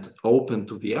and open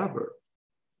to the other,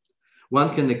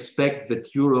 one can expect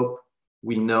that Europe,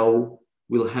 we know,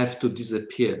 will have to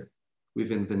disappear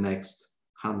within the next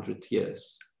 100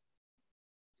 years.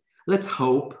 Let's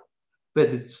hope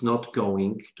that it's not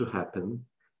going to happen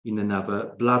in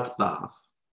another bloodbath,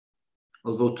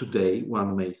 although today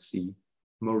one may see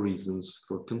more reasons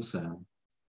for concern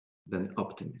than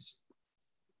optimism.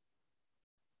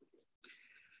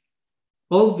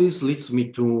 All this leads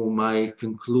me to my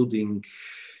concluding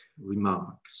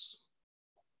remarks.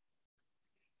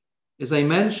 As I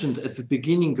mentioned at the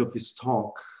beginning of this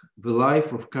talk, the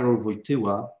life of Karol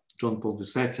Wojtyła, John Paul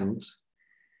II,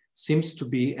 seems to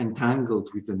be entangled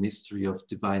with the mystery of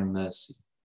divine mercy.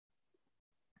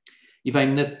 If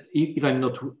I'm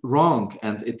not wrong,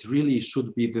 and it really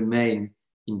should be the main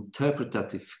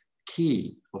interpretative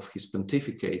key of his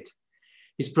pontificate,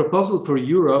 his proposal for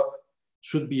Europe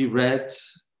should be read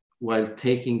while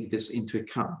taking this into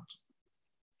account.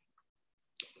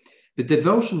 The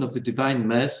devotion of the divine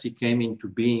mercy came into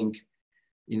being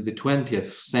in the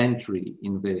 20th century,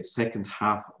 in the second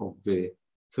half of the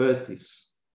 30s,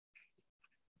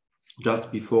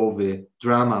 just before the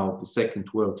drama of the Second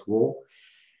World War,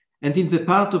 and in the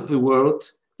part of the world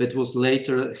that was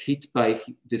later hit by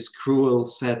this cruel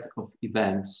set of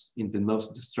events in the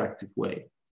most destructive way.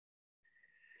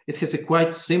 It has a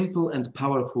quite simple and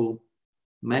powerful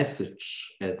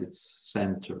message at its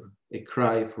center, a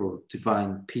cry for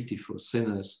divine pity for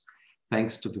sinners,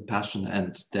 thanks to the passion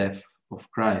and death of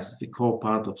Christ. The core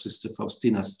part of Sister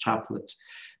Faustina's chaplet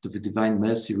to the divine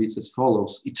mercy reads as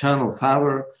follows: Eternal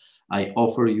Father, I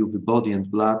offer you the body and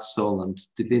blood, soul and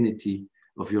divinity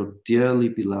of your dearly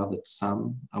beloved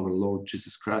Son, our Lord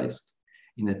Jesus Christ,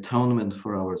 in atonement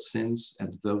for our sins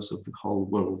and those of the whole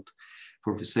world.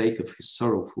 For the sake of his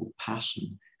sorrowful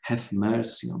passion, have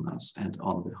mercy on us and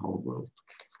on the whole world.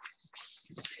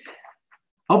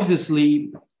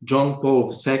 Obviously, John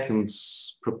Paul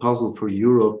II's proposal for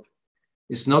Europe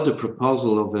is not a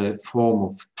proposal of a form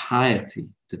of piety,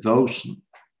 devotion,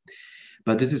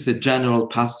 but it is a general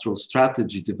pastoral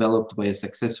strategy developed by a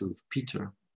successor of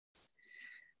Peter.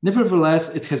 Nevertheless,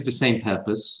 it has the same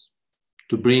purpose: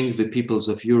 to bring the peoples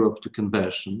of Europe to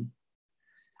conversion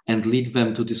and lead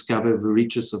them to discover the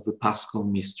riches of the paschal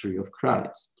mystery of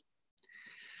Christ.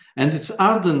 And its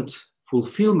ardent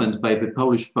fulfillment by the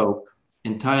Polish Pope,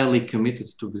 entirely committed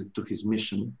to his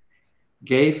mission,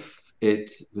 gave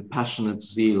it the passionate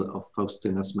zeal of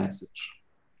Faustina's message.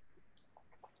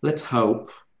 Let's hope,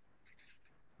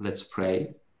 let's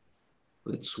pray,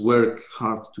 let's work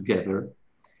hard together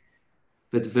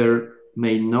that there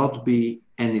may not be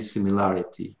any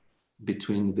similarity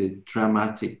between the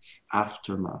dramatic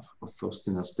aftermath of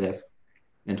Faustina's death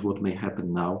and what may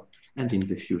happen now and in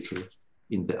the future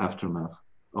in the aftermath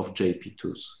of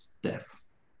JP2's death.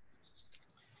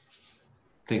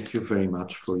 Thank you very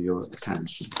much for your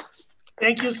attention.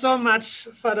 Thank you so much,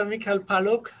 Father Michał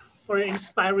Paluch, for your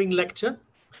inspiring lecture.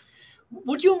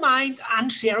 Would you mind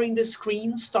unsharing the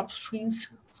screen, stop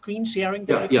screen sharing?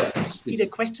 Yeah, please. The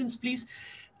questions, please.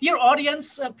 Dear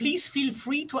audience, please feel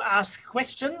free to ask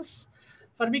questions.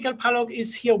 Father Michał Paluch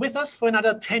is here with us for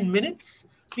another 10 minutes.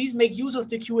 Please make use of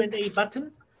the Q&A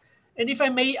button. And if I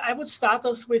may, I would start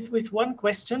us with one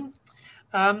question.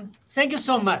 Thank you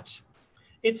so much.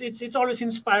 It's always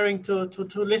inspiring to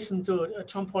listen to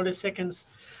John Paul II's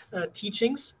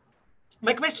teachings.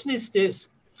 My question is this.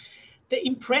 The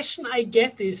impression I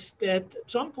get is that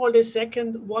John Paul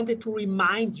II wanted to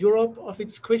remind Europe of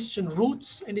its Christian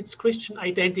roots and its Christian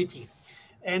identity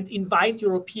and invite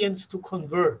Europeans to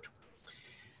convert.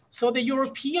 So the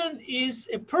European is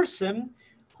a person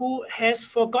who has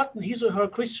forgotten his or her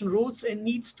Christian roots and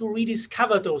needs to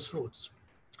rediscover those roots.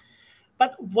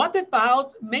 But what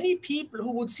about many people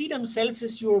who would see themselves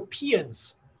as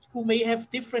Europeans, who may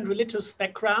have different religious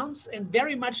backgrounds and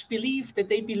very much believe that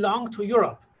they belong to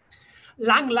Europe?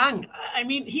 Lang Lang, I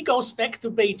mean, he goes back to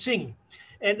Beijing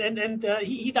and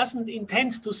he doesn't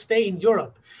intend to stay in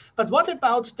Europe. But what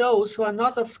about those who are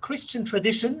not of Christian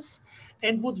traditions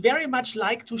and would very much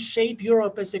like to shape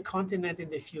Europe as a continent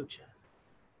in the future?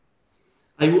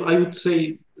 I would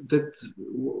say that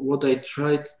what I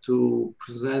tried to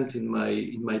present in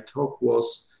my talk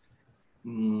was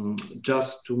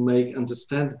just to make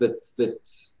understand that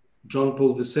John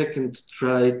Paul II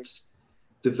tried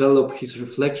develop his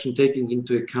reflection taking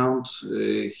into account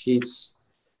his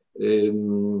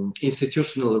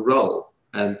institutional role.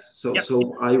 And so, Yes.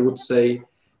 so I would say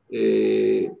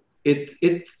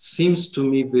it seems to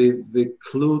me the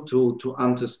clue to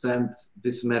understand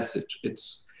this message.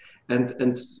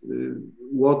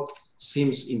 What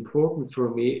seems important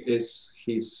for me is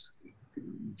his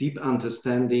deep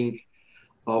understanding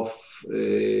of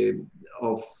the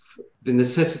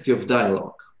necessity of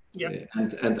dialogue. Yep.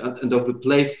 And of a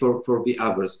place for the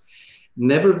others.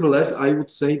 Nevertheless, I would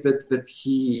say that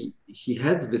he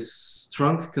had this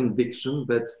strong conviction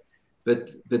that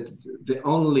the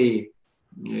only,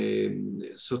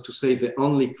 so to say, the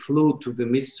only clue to the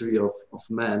mystery of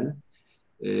man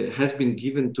has been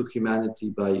given to humanity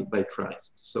by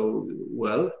Christ. So,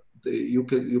 well, you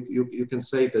can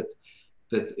say that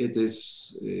it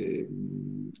is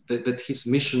that his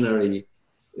missionary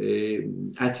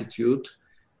attitude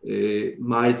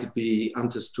might be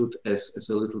understood as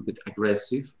a little bit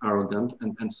aggressive, arrogant,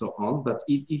 and so on. But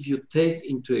if you take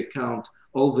into account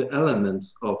all the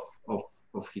elements of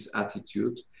his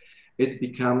attitude, it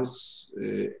becomes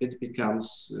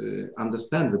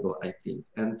understandable, I think.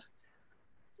 And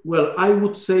well, I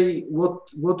would say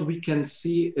what we can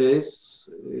see is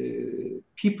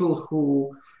people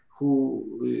who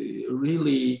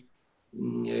really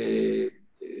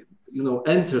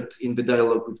entered in the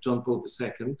dialogue with John Paul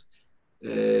II,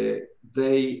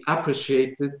 they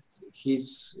appreciated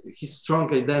his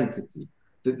strong identity.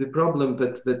 The problem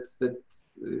that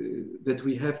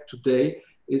we have today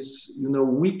is,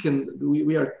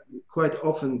 we are quite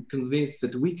often convinced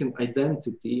that weakened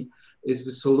identity is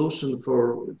the solution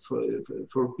for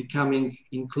becoming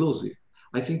inclusive.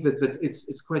 I think that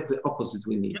it's quite the opposite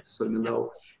we need. So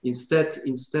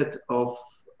instead of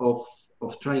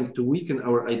trying to weaken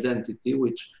our identity,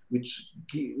 which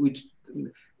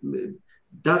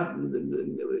does,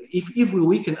 if we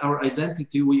weaken our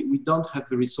identity, we don't have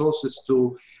the resources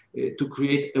to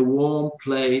create a warm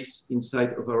place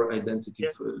inside of our identity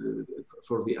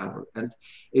for the other. And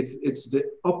it's the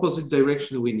opposite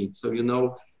direction we need. So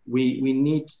we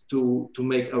need to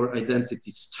make our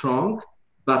identity strong,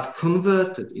 but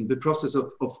converted in the process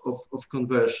of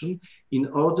conversion in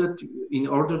order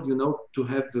to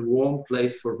have the warm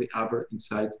place for the other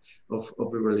inside of a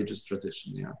religious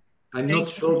tradition. Yeah, I'm not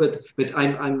sure that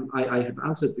I have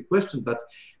answered the question,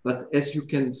 but as you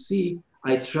can see,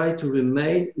 I try to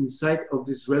remain inside of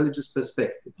this religious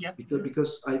perspective,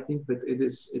 because I think that it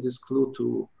is clue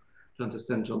to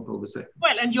understand John Paul II.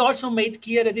 Well, and you also made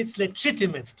clear that it's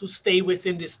legitimate to stay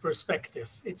within this perspective.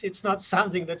 It's not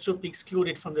something that should be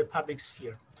excluded from the public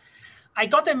sphere. I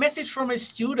got a message from a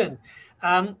student.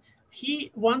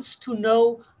 He wants to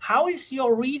know, how is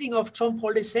your reading of John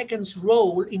Paul II's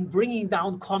role in bringing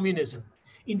down communism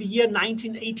in the year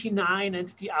 1989 and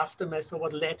the aftermath, or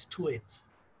what led to it?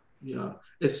 Yeah,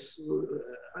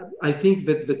 I think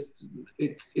that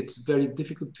it's very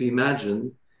difficult to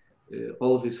imagine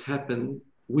all of this happen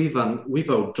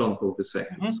without John Paul II.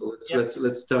 So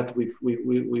let's start with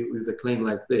a claim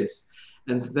like this,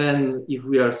 and then if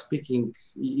we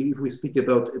speak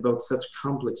about such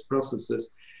complex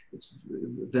processes,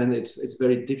 it's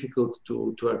very difficult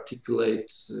to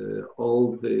articulate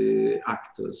all the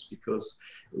actors, because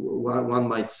one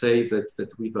might say that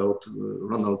without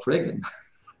Ronald Reagan,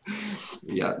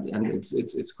 yeah, and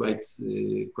it's quite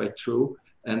true.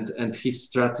 And his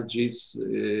strategies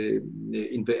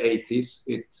in the 80s,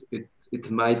 it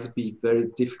might be very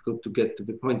difficult to get to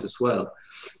the point as well.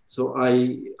 So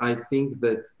I think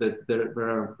that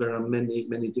there are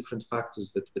many different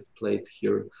factors that played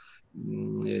here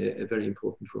a very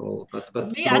important role. But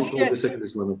John Paul II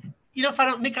is one of them.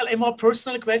 Michał, a more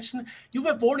personal question. You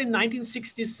were born in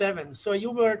 1967, so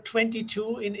you were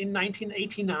 22 in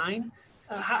 1989.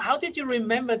 How did you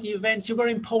remember the events? You were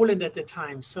in Poland at the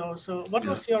time. So what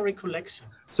was your recollection?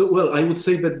 So, well, I would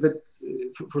say that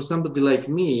for somebody like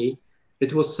me,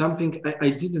 it was something I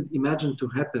didn't imagine to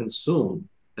happen soon.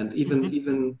 And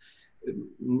even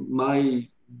my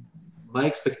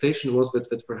expectation was that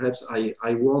perhaps I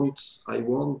won't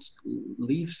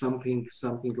leave something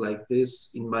like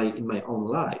this in my own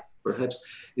life. Perhaps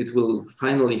it will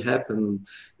finally happen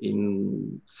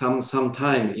in some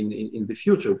time in the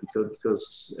future,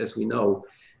 because as we know,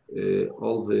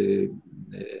 all the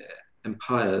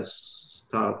empires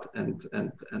start and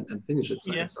finish at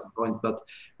some point. But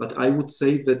I would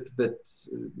say that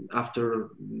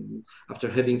after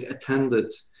having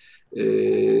attended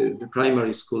the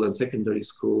primary school and secondary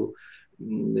school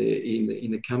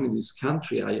in a communist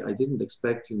country, I didn't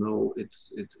expect, you know, it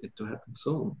to happen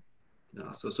soon.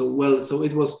 Yeah, so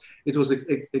it was a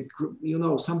you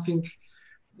know, something,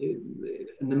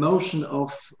 an emotion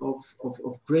of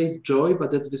great joy,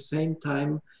 but at the same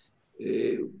time,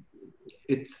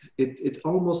 it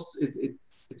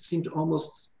seemed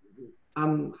almost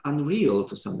unreal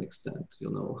to some extent, you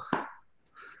know.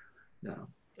 Yeah.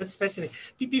 That's fascinating.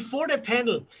 Before the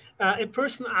panel, a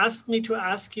person asked me to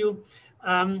ask you,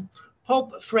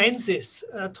 Pope Francis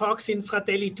talks in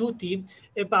Fratelli Tutti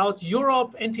about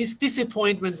Europe and his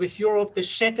disappointment with Europe, the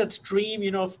shattered dream,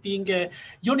 you know, of being a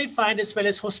unified as well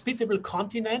as hospitable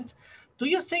continent. Do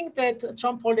you think that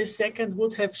John Paul II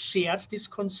would have shared this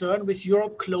concern with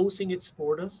Europe closing its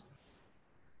borders?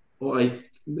 Oh,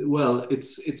 well,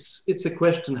 it's a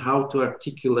question how to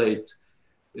articulate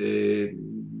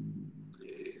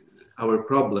our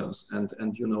problems,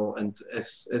 and you know, and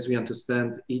as we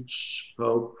understand, each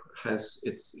pope has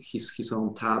his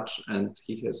own touch, and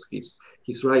he has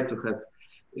his right to have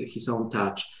his own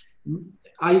touch.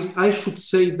 I should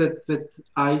say that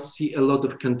I see a lot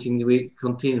of continuity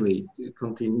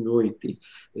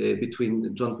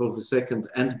between John Paul II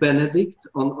and Benedict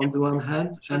on the one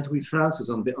hand, and with Francis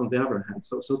on the other hand.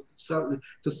 So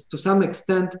to some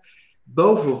extent,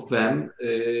 both of them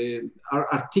are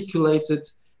articulated,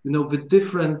 you know, the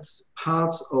different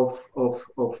parts of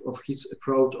his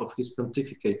approach, of his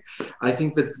pontificate. I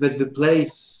think that the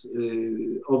place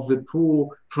of the poor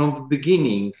from the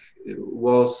beginning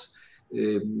was,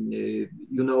 you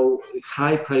know,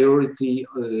 high priority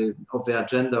of the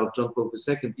agenda of John Paul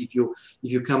II. If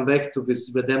you come back to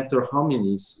this Redemptor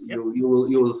Hominis, you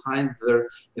will find there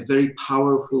a very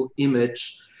powerful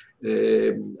image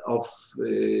of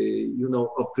you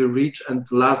know, of the rich and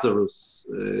Lazarus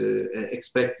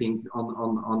expecting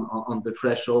on the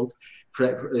threshold,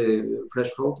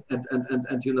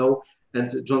 and you know, and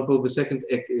John Paul II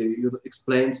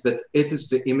explains that it is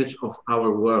the image of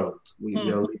our world.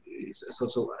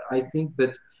 So I think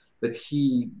that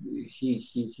he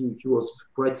was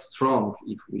quite strong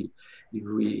if we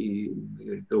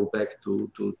go back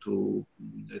to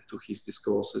his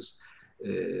discourses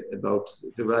about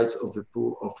the rights of the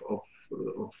poor,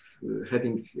 of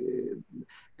having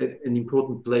an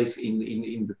important place in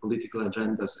the political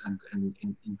agendas and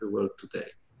in the world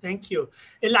today. Thank you.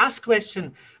 A last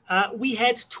question. We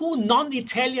had two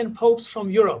non-Italian popes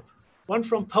from Europe, one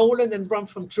from Poland and one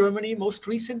from Germany most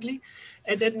recently,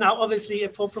 and then now obviously a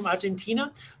pope from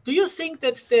Argentina. Do you think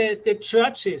that the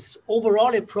church's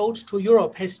overall approach to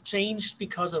Europe has changed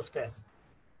because of that?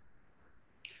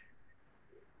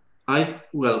 I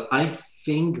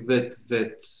think that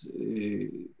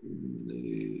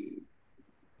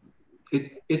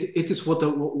it is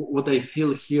what I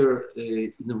feel here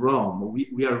in Rome.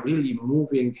 We are really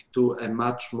moving to a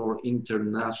much more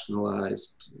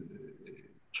internationalized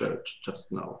church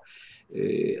just now.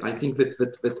 I think that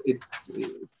it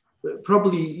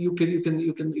probably you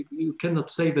cannot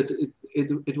say that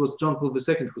it was John Paul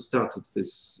II who started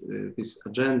this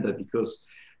agenda, because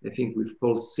I think with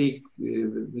Paul VI,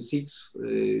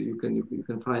 you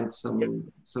can find some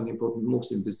important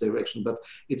moves in this direction. But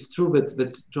it's true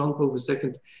that John Paul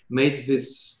II made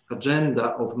this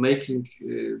agenda of making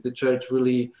the church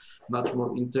really much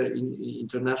more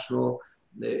international.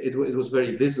 It was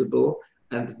very visible.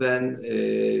 And then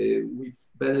with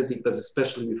Benedict, but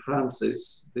especially with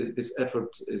Francis, this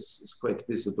effort is quite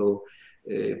visible.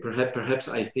 Perhaps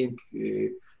I think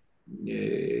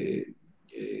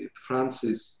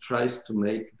Francis tries to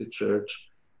make the church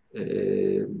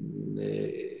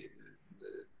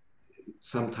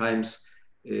sometimes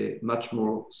much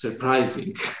more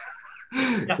surprising.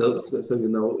 Yeah. So you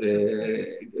know,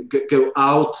 go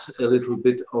out a little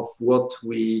bit of what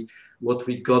we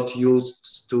got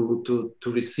used to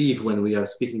receive when we are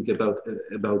speaking about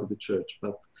the church.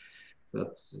 But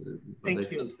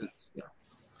thank you. Yeah.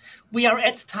 We are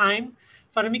at time.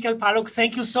 Father Michał Paluch,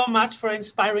 thank you so much for an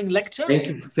inspiring lecture.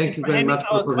 Thank you very much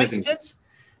for questions.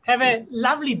 Have a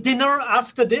lovely dinner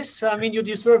after this. I mean, you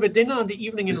deserve a dinner on the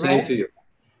evening in Rome. Same to you.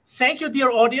 Thank you, dear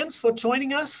audience, for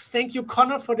joining us. Thank you,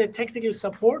 Connor, for the technical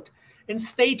support. And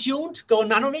stay tuned. Go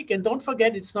Nanovic, and don't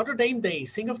forget, it's Notre Dame Day.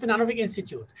 Think of the Nanovic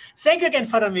Institute. Thank you again,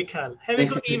 Father Michał. Have a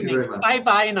good evening.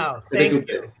 Bye-bye now. Thank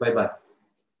you. Bye-bye.